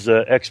his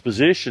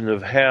exposition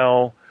of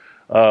how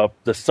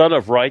the Son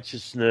of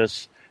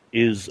Righteousness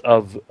is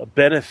of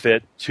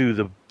benefit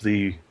to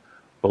the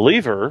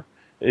believer,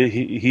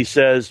 he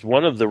says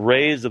one of the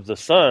rays of the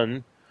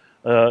sun,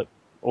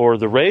 or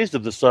the rays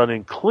of the sun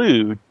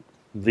include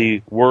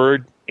the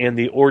Word and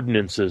the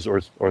ordinances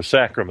or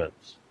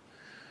sacraments.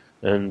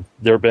 And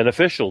they're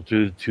beneficial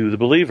to the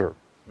believer.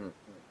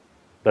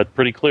 That's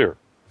pretty clear.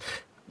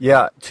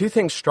 Yeah, two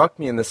things struck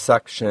me in this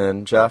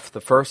section, Jeff.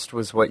 The first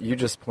was what you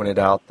just pointed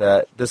out,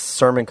 that this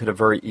sermon could have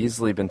very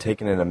easily been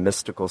taken in a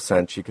mystical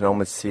sense. You can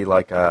almost see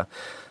like a,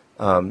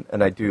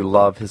 and I do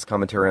love his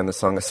commentary on the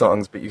Song of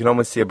Songs, but you can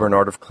almost see a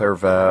Bernard of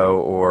Clairvaux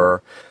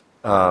or,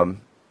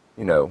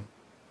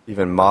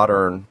 even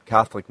modern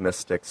Catholic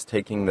mystics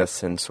taking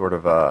this in sort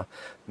of a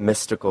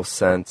mystical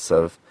sense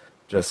of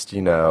just,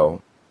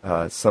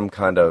 some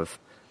kind of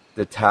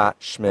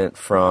detachment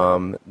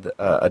from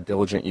a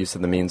diligent use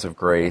of the means of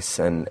grace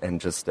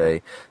and just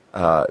a,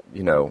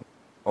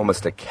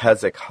 almost a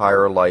Keswick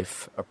higher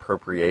life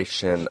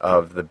appropriation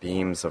of the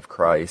beams of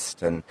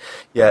Christ. And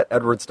yet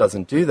Edwards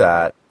doesn't do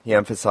that. He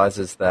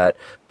emphasizes that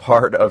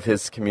part of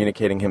his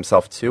communicating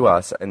himself to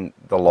us, and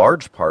the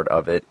large part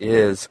of it,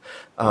 is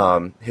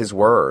his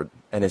word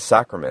and his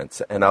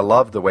sacraments. And I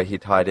love the way he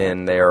tied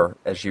in there,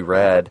 as you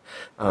read,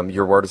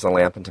 your word is a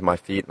lamp unto my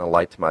feet and a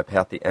light to my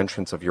path. The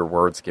entrance of your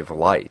words give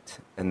light.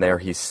 And there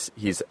he's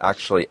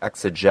actually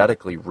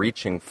exegetically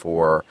reaching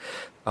for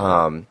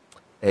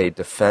a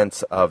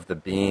defense of the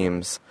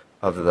beams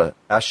of the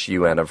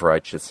S-U-N of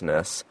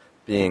righteousness,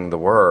 being the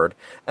word.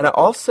 And I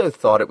also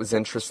thought it was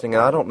interesting,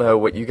 and I don't know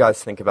what you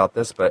guys think about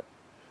this, but,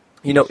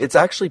 it's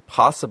actually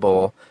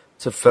possible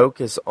to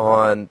focus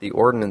on the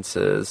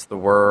ordinances, the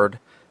word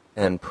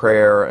and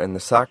prayer and the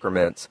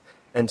sacraments,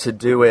 and to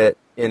do it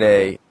in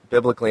a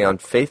biblically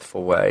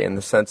unfaithful way, in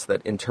the sense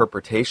that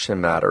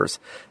interpretation matters.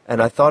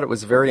 And I thought it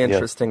was very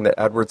interesting that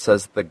Edwards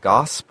says the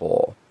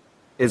gospel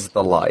is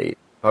the light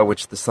by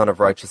which the Son of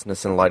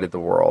Righteousness enlightened the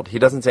world. He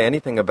doesn't say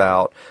anything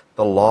about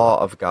the law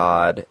of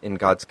God in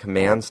God's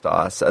commands to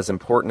us, as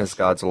important as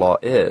God's law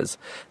is.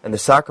 And the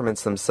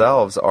sacraments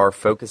themselves are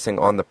focusing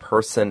on the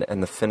person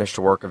and the finished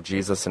work of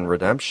Jesus in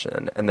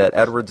redemption, and that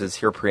Edwards is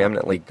here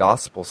preeminently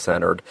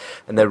gospel-centered,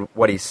 and that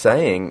what he's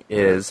saying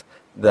is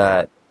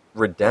that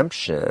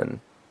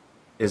redemption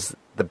is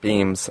the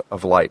beams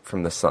of light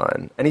from the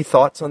sun. Any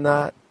thoughts on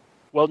that?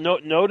 Well,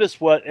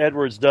 notice what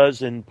Edwards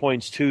does in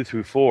points 2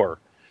 through 4.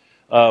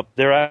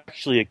 They're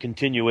actually a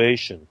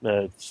continuation.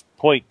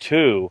 Point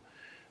 2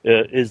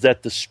 is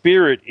that the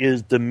Spirit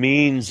is the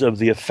means of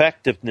the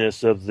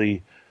effectiveness of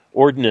the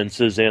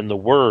ordinances and the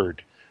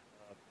Word.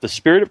 The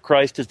Spirit of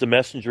Christ is the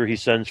messenger he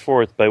sends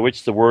forth, by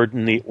which the Word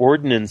and the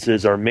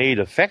ordinances are made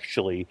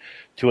effectually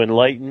to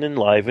enlighten,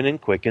 enliven,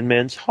 and quicken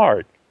men's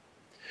heart.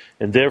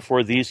 And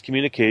therefore these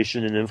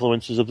communication and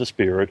influences of the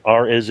Spirit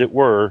are, as it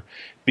were,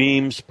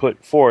 beams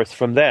put forth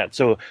from that.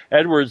 So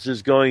Edwards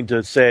is going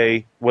to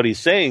say, what he's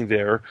saying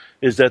there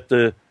is that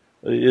the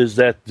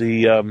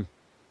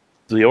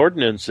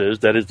ordinances,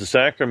 that is the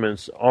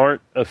sacraments,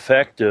 aren't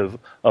effective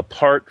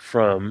apart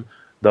from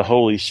the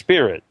Holy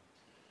Spirit.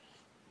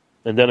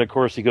 And then, of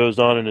course, he goes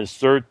on in his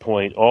third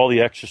point, all the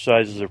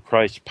exercises of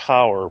Christ's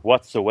power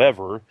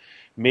whatsoever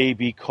may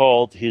be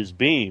called his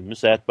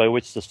beams, that by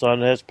which the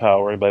Son has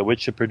power and by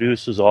which it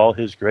produces all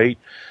his great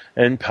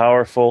and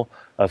powerful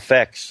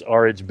effects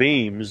are its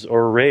beams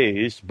or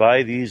rays.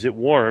 By these it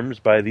warms,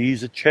 by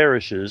these it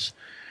cherishes,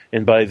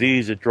 and by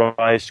these it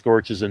dries,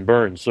 scorches, and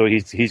burns. So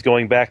he's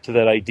going back to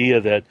that idea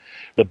that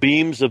the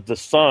beams of the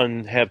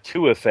sun have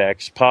two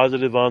effects,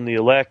 positive on the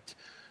elect,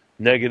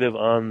 negative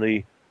on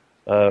the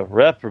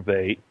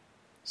reprobate.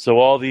 So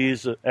all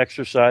these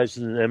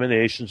exercises and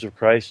emanations of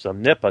Christ's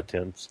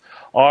omnipotence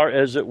are,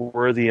 as it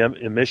were, the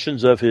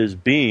emissions of his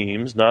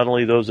beams, not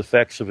only those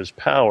effects of his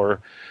power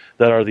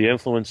that are the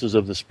influences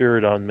of the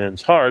Spirit on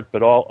men's heart,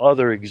 but all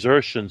other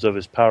exertions of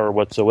his power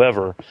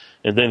whatsoever.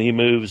 And then he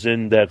moves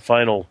in that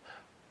final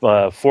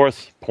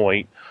fourth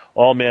point,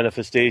 all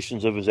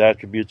manifestations of his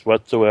attributes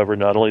whatsoever,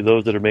 not only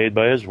those that are made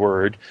by his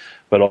word,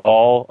 but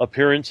all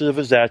appearances of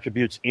his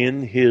attributes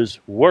in his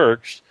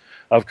works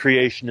of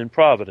creation and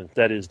providence.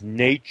 That is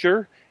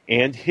nature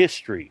and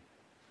history.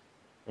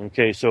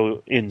 Okay,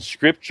 so in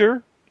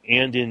Scripture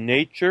and in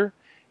nature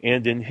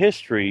and in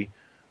history,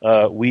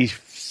 we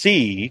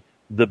see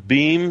the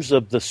beams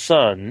of the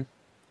sun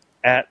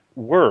at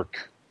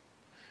work.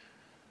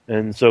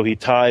 And so he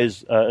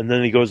ties, and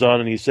then he goes on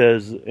and he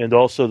says, and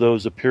also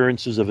those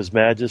appearances of his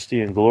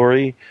majesty and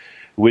glory,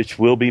 which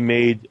will be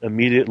made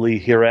immediately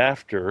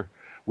hereafter,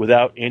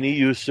 without any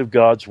use of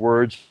God's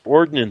words,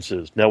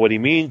 ordinances. Now, what he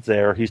means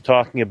there, he's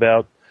talking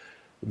about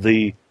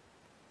the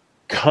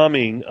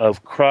coming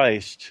of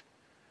Christ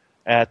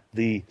at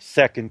the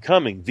second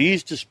coming.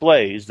 These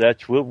displays,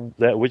 that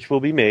which will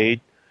be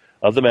made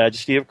of the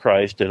majesty of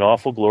Christ and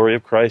awful glory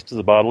of Christ to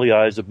the bodily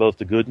eyes of both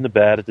the good and the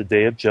bad at the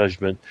day of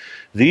judgment,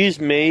 these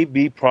may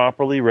be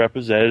properly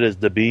represented as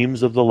the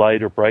beams of the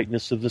light or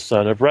brightness of the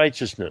Son of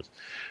Righteousness.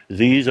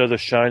 These are the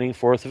shining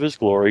forth of his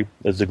glory,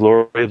 as the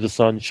glory of the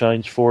sun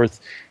shines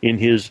forth in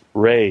his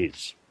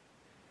rays.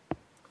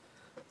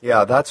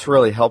 Yeah, that's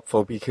really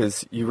helpful,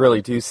 because you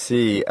really do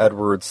see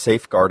Edwards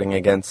safeguarding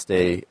against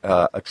a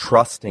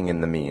trusting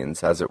in the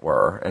means, as it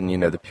were. And,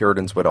 the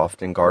Puritans would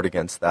often guard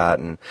against that.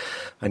 And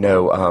I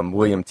know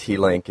William T.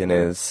 Link, in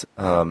his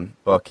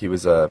book, he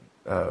was a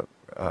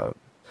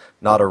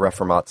not a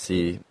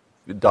Reformatie,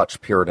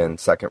 Dutch Puritan,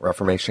 Second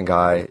Reformation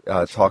guy,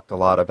 talked a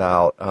lot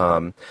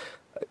about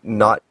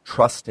not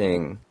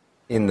trusting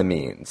in the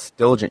means,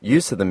 diligent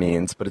use of the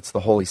means, but it's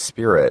the Holy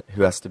Spirit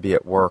who has to be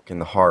at work in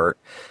the heart.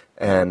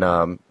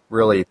 And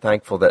really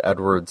thankful that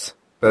Edwards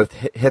both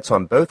hits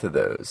on both of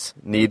those,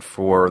 need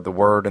for the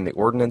Word and the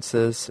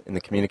ordinances in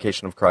the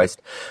communication of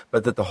Christ,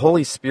 but that the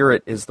Holy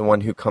Spirit is the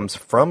one who comes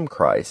from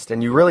Christ.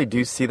 And you really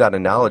do see that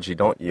analogy,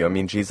 don't you? I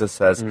mean, Jesus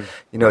says,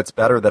 it's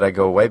better that I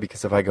go away,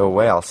 because if I go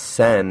away, I'll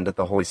send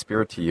the Holy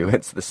Spirit to you.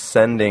 It's the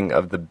sending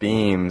of the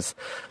beams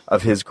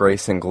of His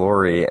grace and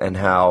glory, and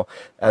how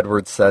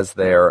Edwards says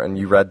there, and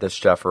you read this,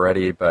 Jeff,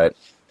 already, but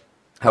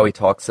how he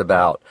talks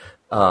about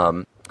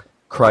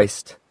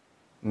Christ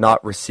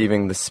not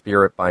receiving the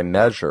Spirit by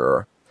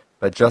measure,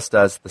 but just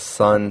as the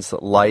sun's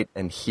light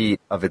and heat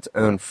of its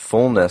own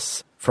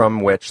fullness from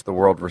which the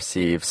world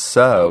receives,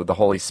 so the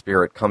Holy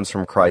Spirit comes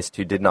from Christ,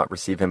 who did not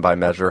receive him by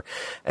measure,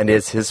 and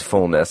is his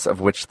fullness,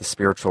 of which the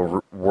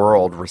spiritual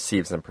world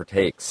receives and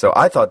partakes. So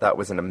I thought that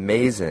was an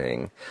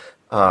amazing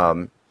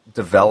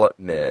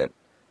development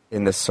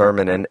in this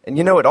sermon. And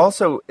it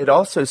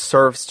also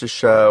serves to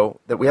show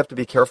that we have to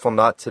be careful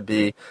not to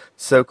be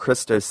so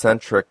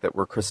Christocentric that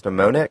we're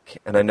Christomonic.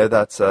 And I know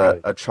that's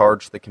a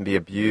charge that can be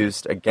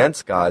abused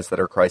against guys that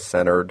are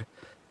Christ-centered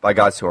by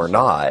guys who are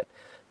not.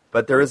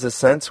 But there is a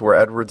sense where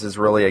Edwards is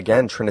really,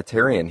 again,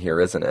 Trinitarian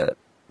here, isn't it?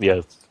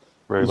 Yes,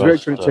 He's very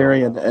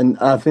Trinitarian. So. And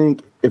I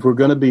think if we're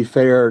going to be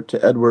fair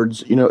to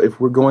Edwards, if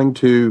we're going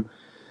to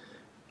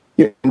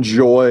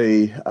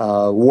enjoy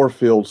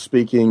Warfield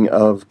speaking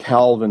of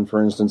Calvin,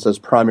 for instance, as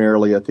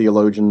primarily a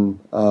theologian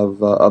of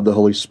the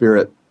Holy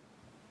Spirit,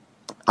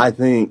 I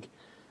think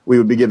we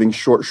would be giving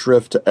short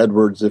shrift to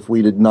Edwards if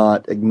we did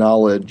not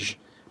acknowledge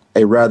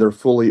a rather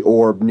fully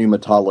orbed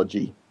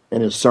pneumatology.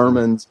 In his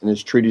sermons, in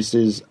his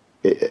treatises,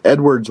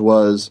 Edwards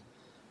was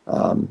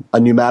a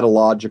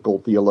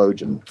pneumatological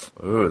theologian.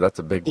 Ooh, that's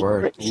a big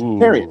word.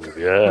 Ooh,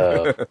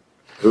 yeah.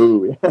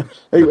 Ooh, yeah.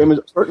 He was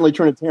certainly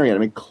Trinitarian. I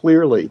mean,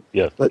 clearly,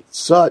 yes. But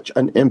such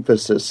an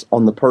emphasis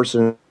on the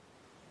person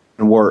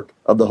and work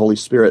of the Holy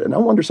Spirit. And I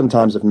wonder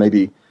sometimes if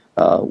maybe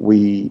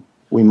we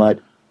might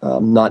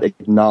not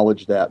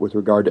acknowledge that with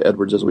regard to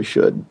Edwards as we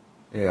should.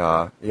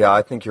 Yeah,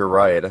 I think you're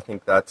right. I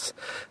think that's,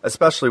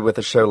 especially with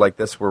a show like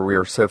this where we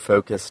are so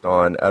focused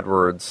on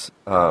Edwards'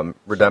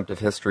 redemptive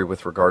history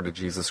with regard to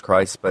Jesus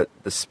Christ, but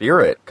the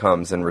Spirit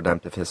comes in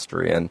redemptive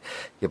history, and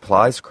He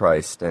applies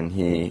Christ, and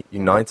He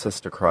unites us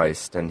to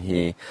Christ, and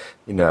He,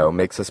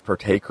 makes us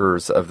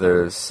partakers of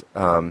those,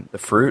 the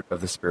fruit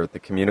of the Spirit, the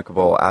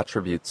communicable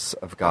attributes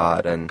of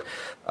God and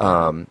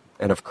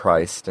of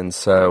Christ. And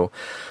so,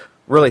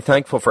 really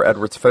thankful for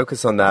Edwards'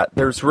 focus on that.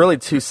 There's really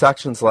two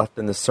sections left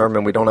in this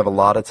sermon. We don't have a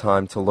lot of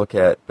time to look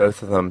at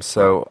both of them,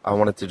 so I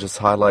wanted to just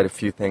highlight a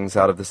few things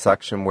out of the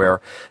section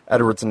where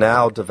Edwards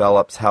now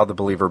develops how the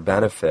believer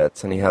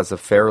benefits, and he has a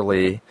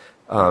fairly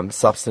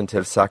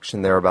substantive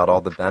section there about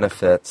all the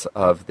benefits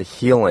of the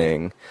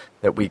healing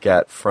that we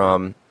get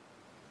from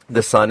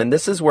the Son. And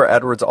this is where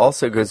Edwards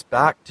also goes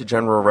back to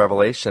general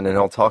revelation, and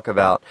he'll talk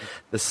about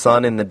the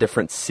sun in the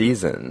different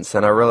seasons.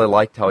 And I really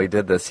liked how he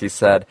did this. He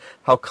said,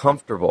 how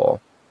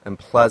comfortable and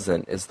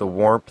pleasant is the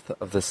warmth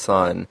of the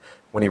sun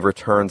when he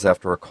returns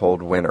after a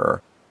cold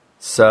winter.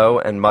 So,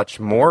 and much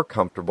more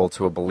comfortable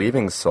to a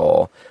believing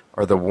soul,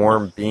 are the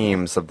warm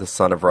beams of the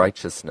Sun of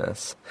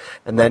Righteousness.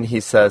 And then he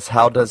says,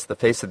 how does the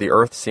face of the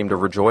earth seem to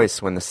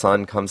rejoice when the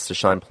sun comes to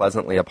shine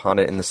pleasantly upon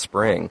it in the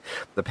spring?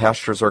 The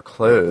pastures are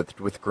clothed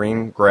with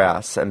green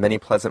grass and many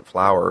pleasant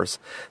flowers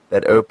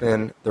that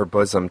open their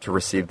bosom to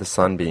receive the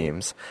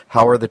sunbeams.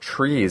 How are the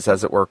trees,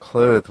 as it were,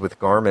 clothed with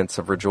garments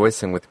of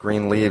rejoicing, with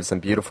green leaves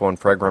and beautiful and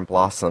fragrant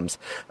blossoms,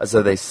 as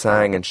though they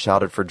sang and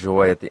shouted for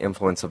joy at the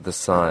influence of the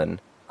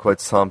sun?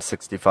 Quotes Psalm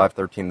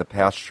 65:13, the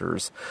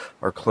pastures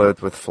are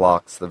clothed with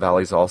flocks, the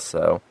valleys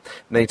also.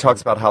 And then he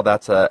talks about how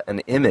that's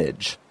an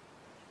image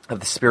of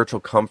the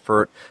spiritual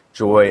comfort,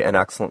 joy, and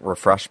excellent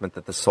refreshment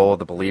that the soul of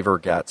the believer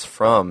gets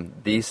from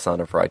the Son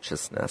of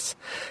Righteousness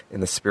in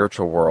the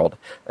spiritual world.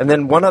 And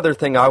then one other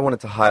thing I wanted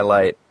to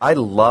highlight, I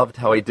loved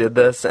how he did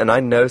this, and I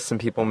know some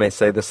people may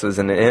say this was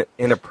an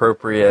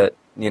inappropriate,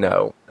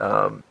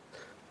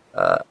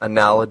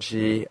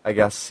 analogy, I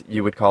guess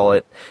you would call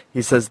it.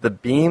 He says, the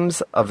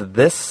beams of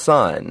this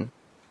sun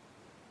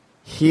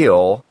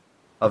heal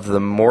of the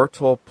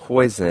mortal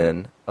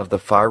poison of the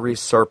fiery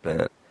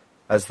serpent,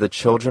 as the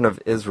children of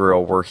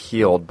Israel were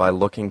healed by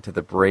looking to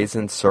the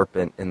brazen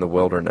serpent in the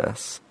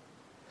wilderness.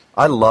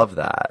 I love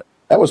that.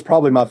 That was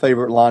probably my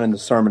favorite line in the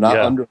sermon.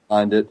 I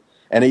underlined it.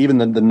 And even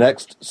the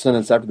next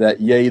sentence after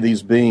that, yea,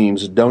 these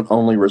beams don't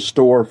only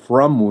restore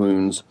from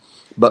wounds,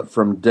 but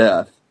from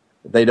death.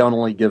 They don't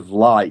only give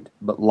light,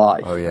 but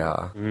life. Oh,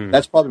 yeah.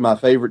 That's probably my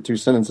favorite two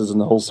sentences in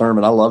the whole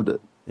sermon. I loved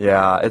it.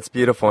 Yeah, it's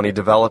beautiful, and he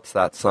develops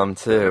that some,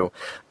 too.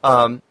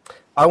 I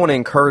want to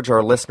encourage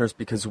our listeners,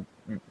 because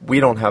we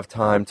don't have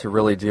time to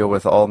really deal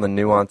with all the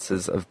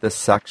nuances of this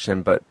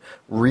section, but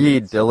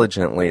read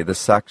diligently the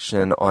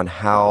section on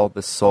how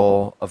the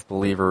soul of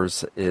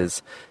believers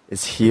is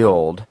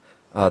healed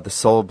the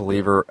soul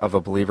of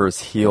a believer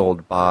is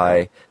healed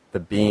by the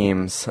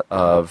beams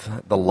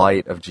of the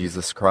light of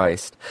Jesus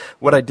Christ.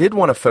 What I did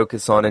want to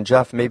focus on, and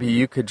Jeff, maybe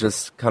you could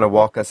just kind of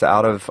walk us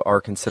out of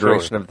our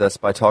consideration of this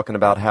by talking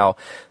about how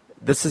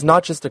this is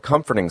not just a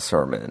comforting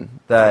sermon,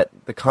 that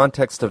the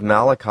context of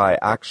Malachi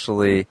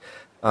actually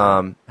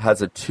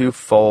has a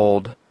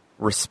twofold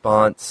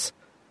response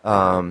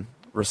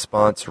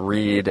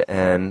read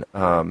and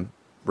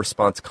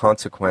response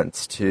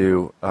consequence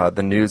to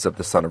the news of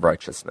the Son of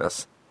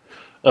Righteousness.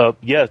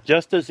 Yes,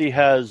 just as he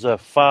has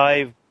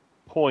 5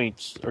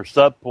 points or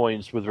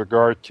sub-points with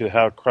regard to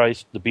how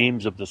Christ, the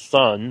beams of the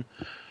sun,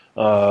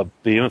 the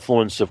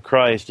influence of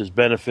Christ is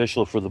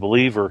beneficial for the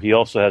believer, he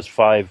also has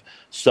 5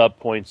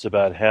 sub-points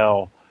about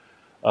how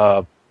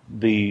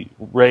the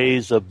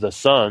rays of the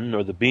sun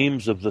or the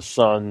beams of the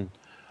sun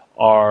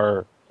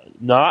are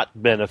not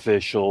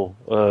beneficial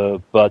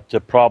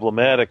but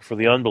problematic for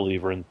the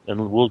unbeliever. And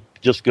we'll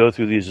just go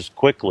through these as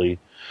quickly.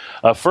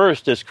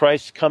 First, as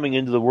Christ coming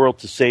into the world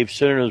to save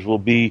sinners will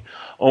be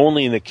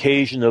only an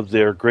occasion of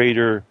their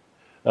greater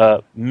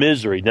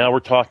misery. Now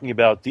we're talking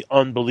about the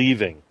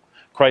unbelieving.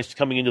 Christ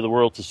coming into the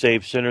world to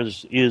save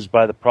sinners is,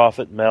 by the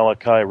prophet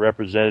Malachi,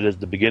 represented as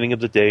the beginning of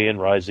the day and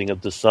rising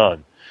of the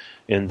sun.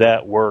 In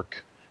that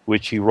work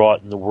which he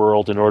wrought in the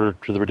world in order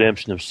to the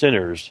redemption of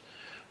sinners.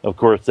 Of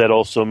course, that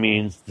also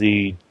means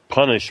the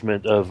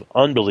punishment of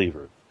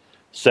unbelievers.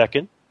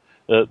 Second,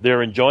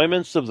 their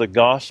enjoyments of the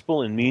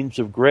gospel and means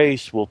of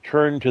grace will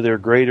turn to their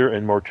greater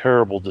and more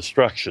terrible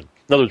destruction.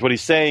 In other words, what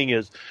he's saying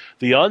is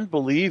the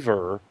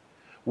unbeliever,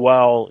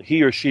 while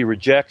he or she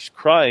rejects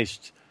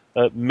Christ,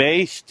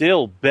 may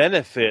still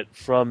benefit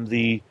from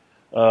the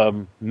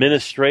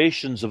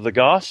ministrations of the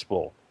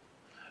gospel.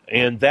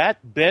 And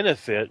that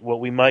benefit, what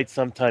we might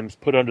sometimes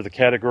put under the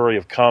category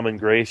of common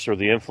grace or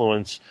the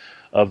influence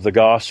of the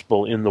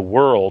gospel in the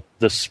world,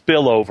 the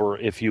spillover,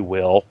 if you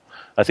will,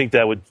 I think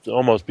that would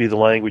almost be the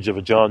language of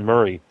a John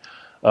Murray.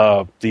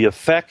 The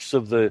effects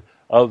of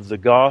the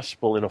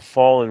gospel in a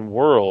fallen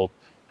world,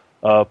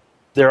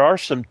 there are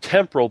some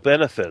temporal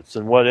benefits,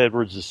 and what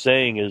Edwards is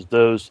saying is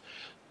those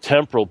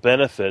temporal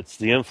benefits,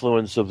 the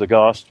influence of the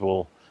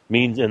gospel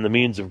and the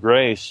means of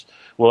grace,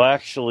 will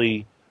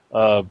actually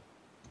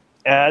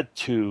add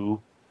to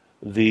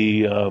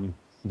the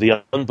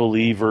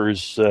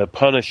unbeliever's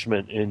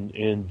punishment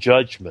in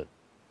judgment.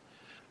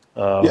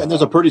 And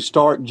there's a pretty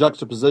stark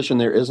juxtaposition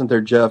there, isn't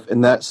there, Jeff,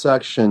 in that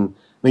section?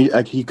 I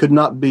mean, he could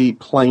not be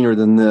plainer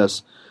than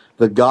this.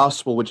 The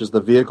gospel, which is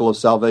the vehicle of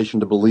salvation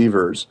to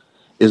believers,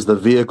 is the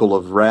vehicle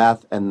of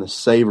wrath and the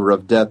savor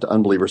of death to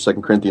unbelievers,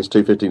 2 Corinthians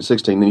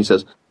 2:15-16. Then he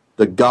says,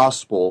 the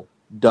gospel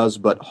does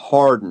but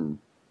harden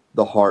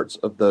the hearts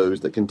of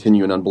those that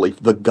continue in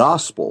unbelief. The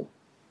gospel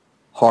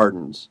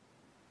hardens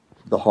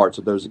the hearts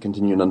of those that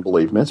continue in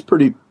unbelief. Man, it's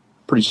pretty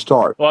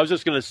stark. Well, I was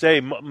just going to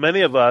say,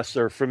 many of us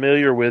are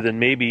familiar with, and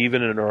maybe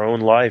even in our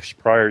own lives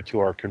prior to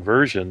our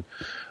conversion,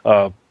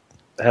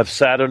 have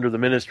sat under the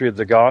ministry of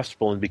the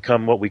gospel and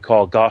become what we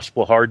call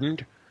gospel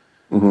hardened.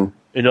 Mm-hmm.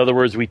 In other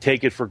words, we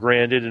take it for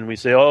granted and we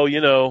say,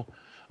 oh,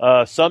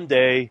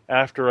 someday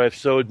after I've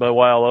sowed my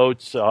wild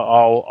oats,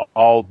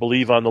 I'll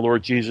believe on the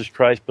Lord Jesus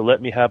Christ, but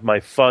let me have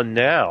my fun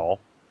now.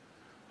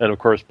 And of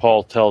course,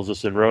 Paul tells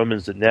us in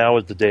Romans that now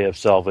is the day of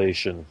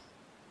salvation.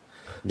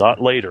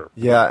 Not later.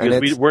 Yeah,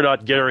 because we're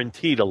not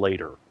guaranteed a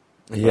later.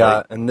 Yeah,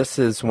 right? And this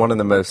is one of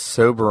the most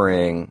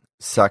sobering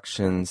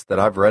sections that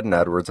I've read in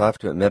Edwards. I have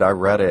to admit, I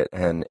read it,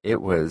 and there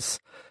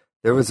was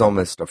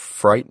almost a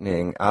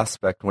frightening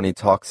aspect when he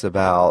talks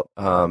about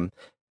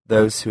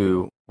those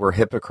who were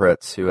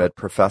hypocrites, who had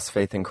professed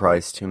faith in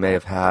Christ, who may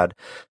have had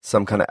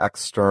some kind of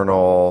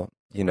external,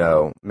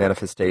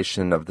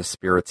 manifestation of the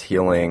Spirit's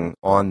healing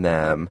on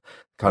them,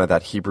 kind of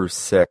that Hebrews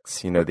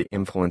 6, the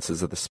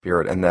influences of the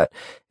Spirit, and that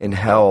in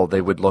hell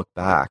they would look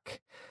back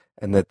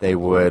and that they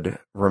would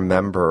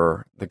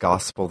remember the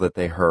gospel that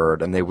they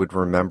heard, and they would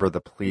remember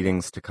the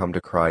pleadings to come to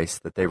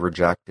Christ that they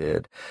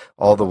rejected,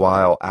 all the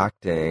while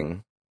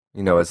acting,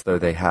 as though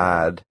they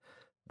had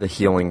the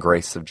healing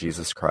grace of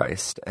Jesus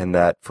Christ, and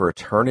that for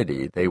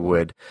eternity they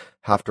would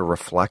have to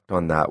reflect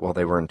on that while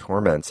they were in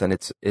torments. And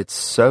it's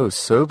so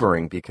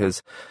sobering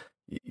because,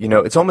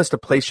 it's almost a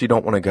place you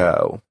don't want to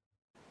go.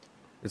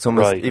 It's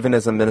almost, right. Even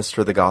as a minister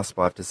of the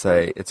gospel, I have to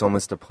say, it's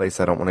almost a place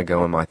I don't want to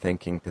go in my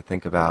thinking, to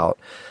think about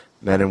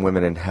men and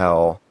women in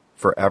hell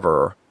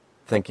forever,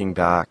 thinking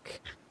back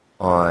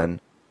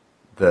on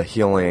the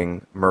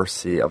healing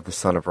mercy of the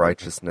Son of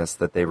Righteousness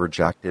that they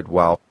rejected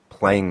while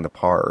playing the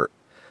part.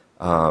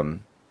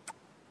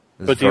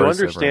 But do you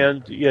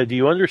understand? Sobering. Yeah, do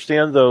you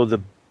understand though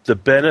the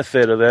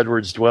benefit of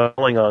Edwards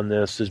dwelling on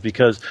this is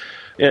because,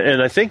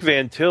 and I think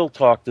Van Til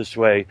talked this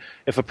way.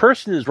 If a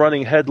person is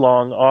running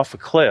headlong off a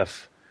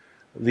cliff,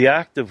 the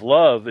act of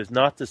love is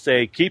not to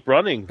say keep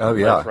running,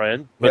 my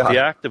friend, but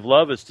the act of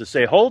love is to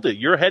say hold it.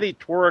 You're heading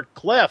toward a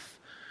cliff,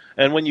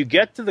 and when you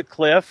get to the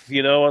cliff,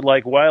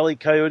 like Wile E.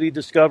 Coyote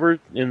discovered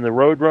in the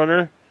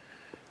Roadrunner,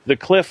 the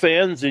cliff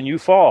ends and you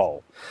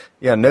fall.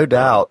 Yeah, no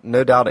doubt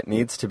it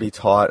needs to be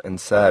taught and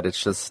said.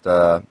 It's just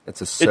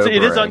it's a sobering.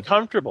 It is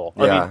uncomfortable.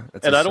 Yeah,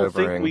 it's and a I don't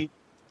sobering.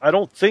 I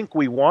don't think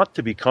we want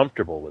to be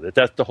comfortable with it.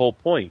 That's the whole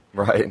point.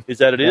 Right. Is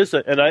that it is,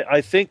 and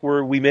I think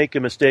we make a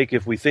mistake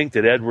if we think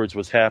that Edwards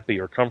was happy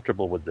or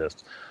comfortable with this.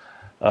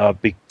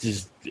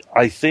 Because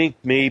I think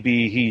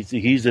maybe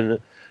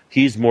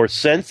he's more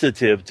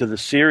sensitive to the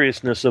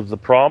seriousness of the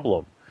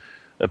problem.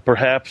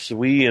 Perhaps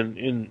we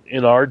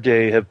in our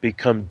day have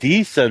become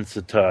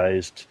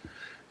desensitized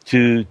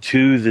to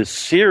the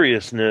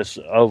seriousness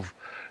of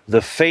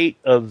the fate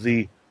of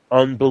the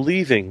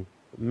unbelieving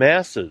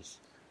masses.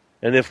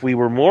 And if we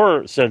were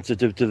more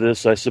sensitive to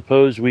this, I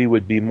suppose we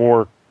would be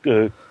more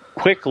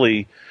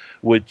quickly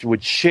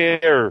would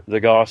share the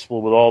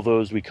gospel with all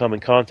those we come in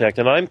contact.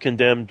 And I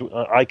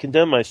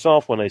condemn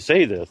myself when I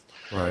say this.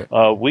 Right.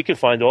 We can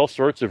find all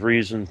sorts of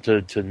reasons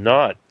to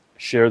not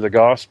share the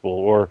gospel,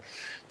 or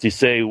to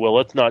say, well,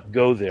 let's not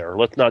go there,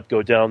 let's not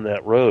go down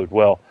that road.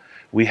 Well,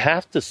 we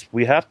have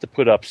to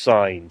put up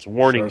signs,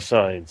 warning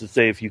signs, that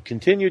say, if you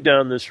continue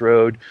down this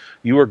road,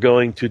 you are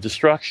going to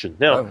destruction.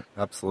 Now,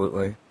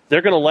 absolutely.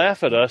 They're going to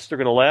laugh at us. They're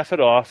going to laugh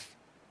it off.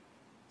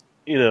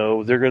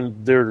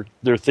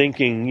 They're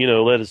thinking,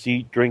 let us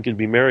eat, drink, and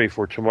be merry,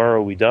 for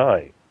tomorrow we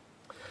die.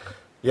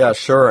 Yeah,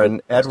 sure.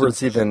 And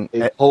Edwards even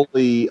a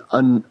holy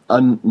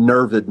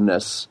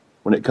unnervedness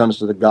when it comes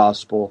to the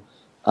gospel.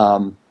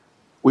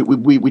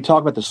 We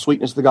talk about the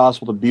sweetness of the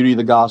gospel, the beauty of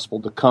the gospel,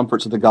 the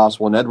comforts of the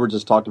gospel, and Edwards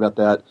has talked about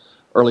that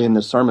early in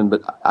this sermon.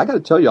 But I got to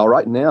tell y'all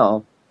right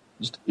now,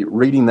 just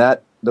reading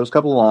those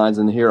couple of lines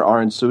and hear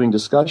our ensuing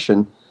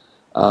discussion,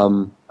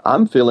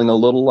 I'm feeling a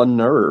little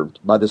unnerved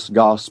by this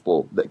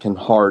gospel that can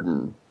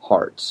harden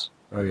hearts.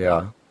 Oh,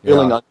 yeah.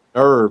 Feeling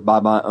unnerved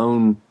by my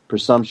own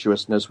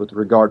presumptuousness with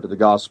regard to the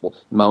gospel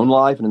in my own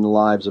life and in the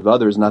lives of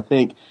others. And I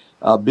think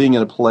being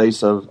in a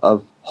place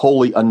of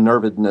holy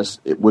unnervedness,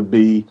 it would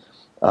be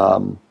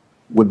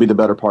the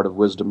better part of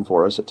wisdom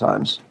for us at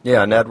times.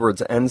 Yeah, and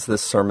Edwards ends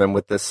this sermon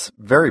with this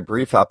very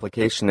brief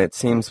application, it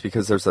seems,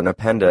 because there's an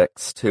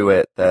appendix to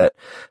it that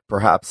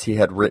perhaps he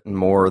had written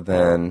more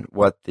than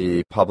what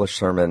the published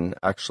sermon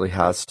actually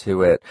has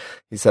to it.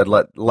 He said,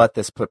 let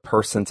this put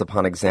persons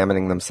upon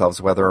examining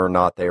themselves whether or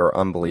not they are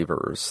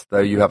unbelievers. Though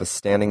you have a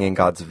standing in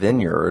God's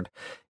vineyard,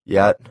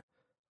 yet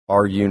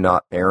are you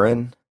not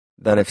barren?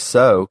 Then if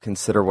so,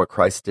 consider what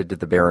Christ did to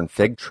the barren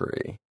fig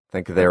tree.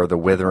 Think there the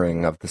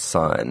withering of the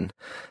sun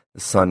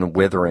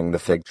withering the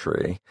fig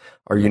tree.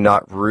 Are you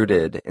not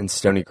rooted in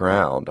stony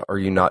ground? Are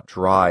you not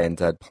dry and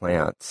dead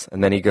plants?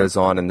 And then he goes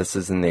on, and this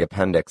is in the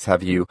appendix.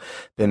 Have you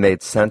been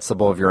made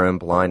sensible of your own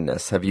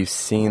blindness? Have you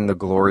seen the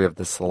glory of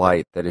this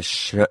light that is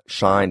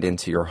shined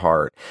into your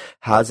heart?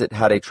 Has it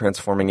had a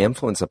transforming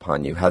influence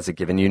upon you? Has it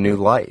given you new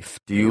life?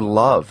 Do you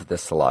love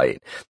this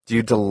light? Do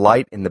you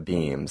delight in the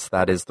beams?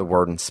 That is the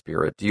word and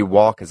spirit. Do you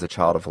walk as a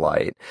child of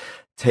light?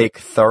 Take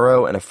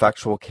thorough and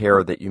effectual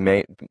care that you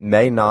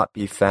may not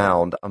be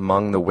found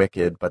among the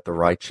wicked but the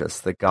righteous,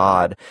 that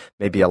God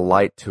may be a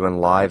light to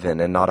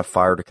enliven and not a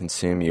fire to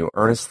consume you.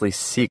 Earnestly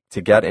seek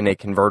to get in a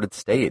converted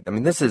state. I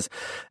mean, this is,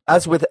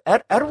 as with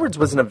Edwards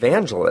was an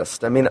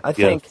evangelist. I mean, I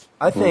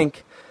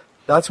think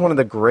that's one of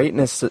the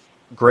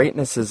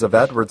greatnesses of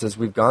Edwards as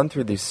we've gone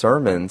through these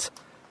sermons.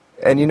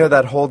 And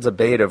that whole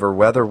debate over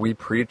whether we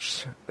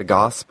preach the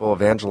gospel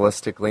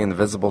evangelistically in the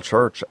visible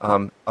church,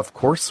 of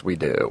course we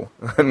do.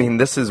 I mean,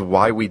 this is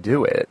why we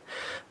do it.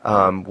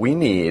 We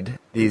need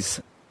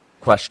these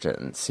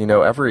questions.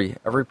 Every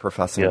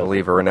professing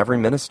believer and every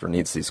minister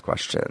needs these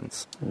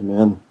questions.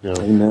 Amen.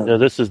 Amen. Now,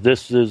 this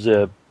is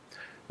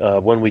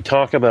when we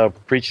talk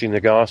about preaching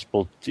the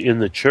gospel in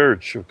the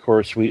church. Of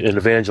course, and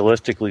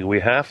evangelistically we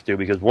have to,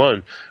 because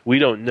one, we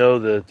don't know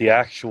the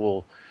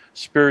actual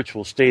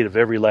spiritual state of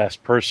every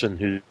last person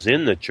who's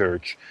in the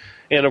church.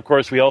 And of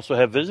course, we also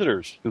have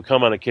visitors who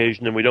come on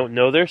occasion and we don't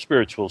know their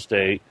spiritual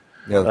state.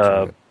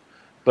 Yeah,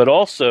 but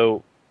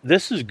also,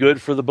 this is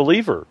good for the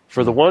believer,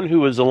 for the one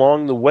who is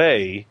along the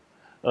way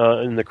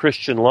in the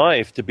Christian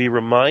life. To be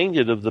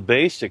reminded of the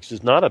basics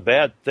is not a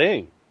bad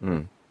thing.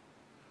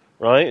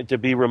 Right? To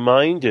be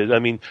reminded. I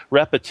mean,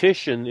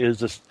 repetition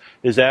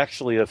is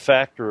actually a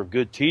factor of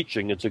good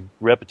teaching.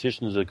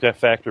 Repetition is a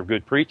factor of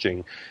good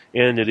preaching,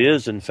 and it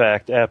is, in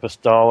fact,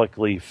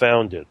 apostolically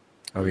founded.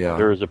 Oh, yeah.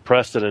 There is a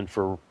precedent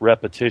for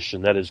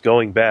repetition that is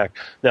going back.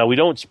 Now, we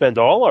don't spend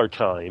all our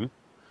time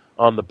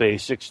on the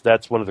basics.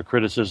 That's one of the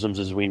criticisms,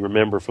 as we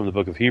remember from the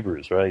book of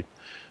Hebrews, right?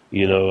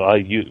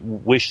 You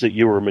wish that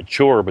you were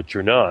mature, but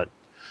you're not.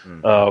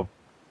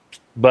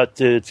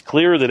 But it's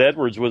clear that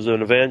Edwards was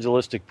an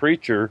evangelistic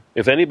preacher.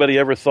 If anybody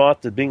ever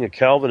thought that being a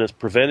Calvinist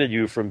prevented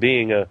you from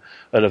being an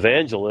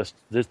evangelist,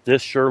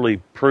 this surely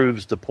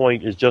proves the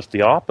point is just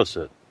the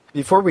opposite.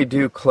 Before we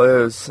do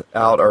close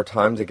out our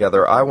time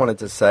together, I wanted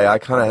to say I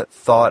kind of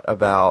thought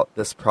about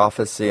this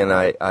prophecy, and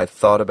I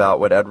thought about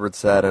what Edwards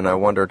said, and I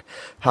wondered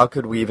how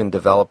could we even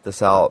develop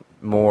this out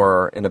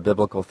more in a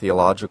biblical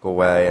theological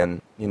way,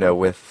 and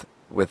with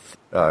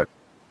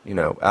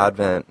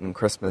Advent and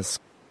Christmas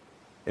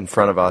in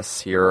front of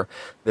us here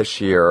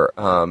this year,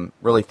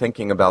 really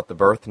thinking about the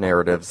birth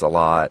narratives a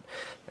lot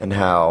and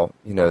how,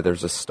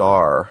 there's a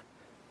star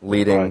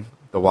leading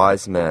the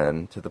wise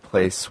men to the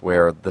place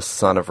where the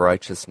Son of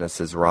Righteousness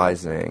is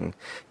rising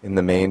in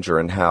the manger,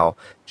 and how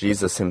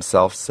Jesus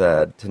himself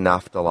said to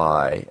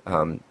Naphtali,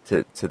 to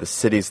the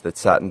cities that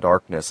sat in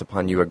darkness,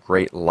 upon you a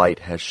great light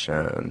has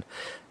shone.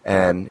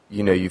 And,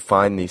 you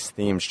find these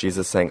themes,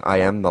 Jesus saying, I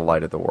am the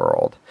light of the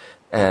world.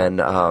 And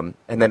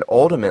then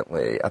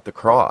ultimately at the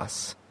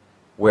cross,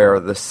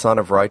 where the Son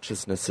of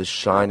Righteousness is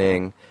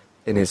shining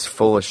in his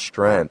fullest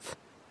strength,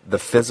 the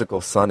physical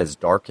sun is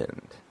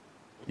darkened.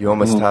 You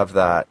almost have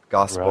that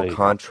gospel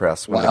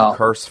contrast when the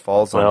curse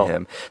falls on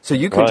him. So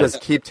you can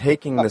just keep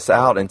taking this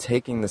out and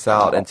taking this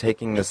out and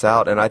taking this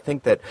out. And I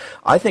think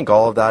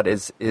all of that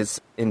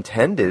is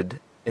intended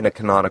in a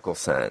canonical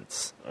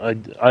sense.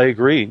 I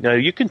agree. Now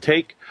you can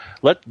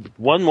let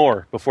one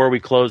more before we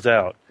close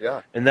out.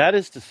 Yeah. And that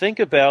is to think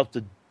about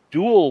the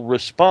dual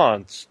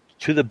response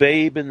to the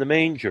babe in the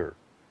manger.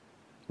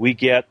 We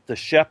get the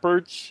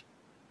shepherds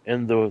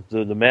and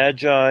the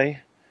magi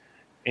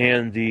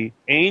and the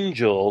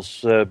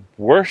angels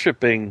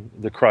worshiping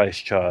the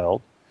Christ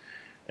child.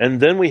 And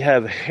then we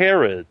have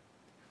Herod,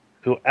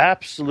 who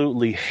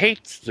absolutely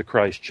hates the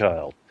Christ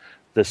child.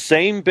 The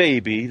same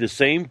baby, the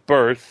same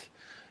birth,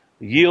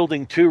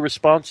 yielding two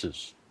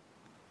responses,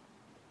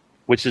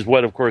 which is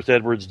what, of course,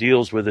 Edwards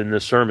deals with in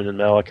this sermon in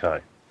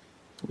Malachi.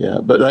 Yeah,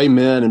 but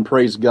amen, and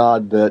praise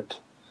God that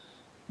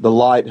the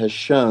light has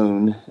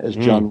shone, as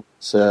John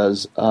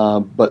says,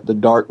 but the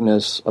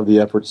darkness of the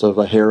efforts of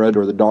a Herod,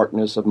 or the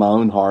darkness of my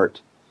own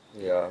heart,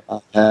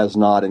 has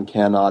not and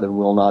cannot and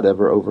will not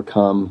ever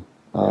overcome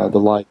the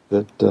light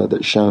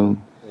that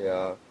shone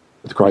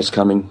with Christ's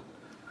coming.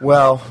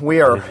 Well,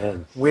 we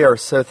are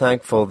so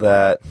thankful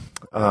that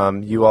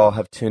you all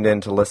have tuned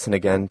in to listen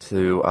again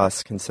to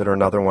us consider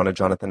another one of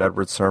Jonathan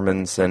Edwards'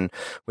 sermons, and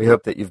we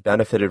hope that you've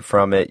benefited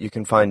from it. You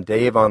can find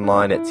Dave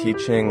online at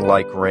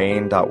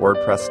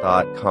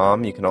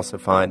teachinglikerain.wordpress.com. You can also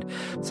find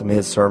some of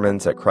his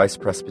sermons at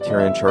Christ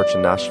Presbyterian Church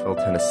in Nashville,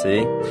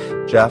 Tennessee.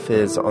 Jeff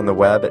is on the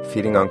web at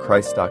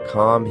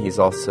feedingonchrist.com. He's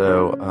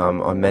also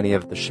on many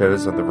of the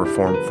shows of the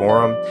Reformed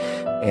Forum,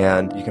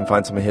 and you can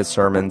find some of his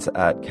sermons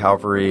at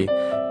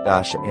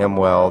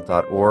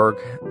Calvary-Amwell.org,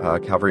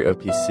 Calvary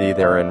OPC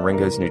there in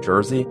Ringgoes, New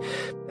Jersey.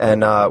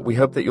 And we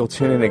hope that you'll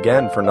tune in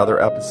again for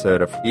another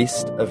episode of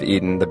East of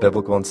Eden, the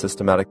Biblical and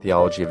Systematic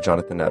Theology of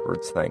Jonathan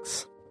Edwards.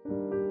 Thanks.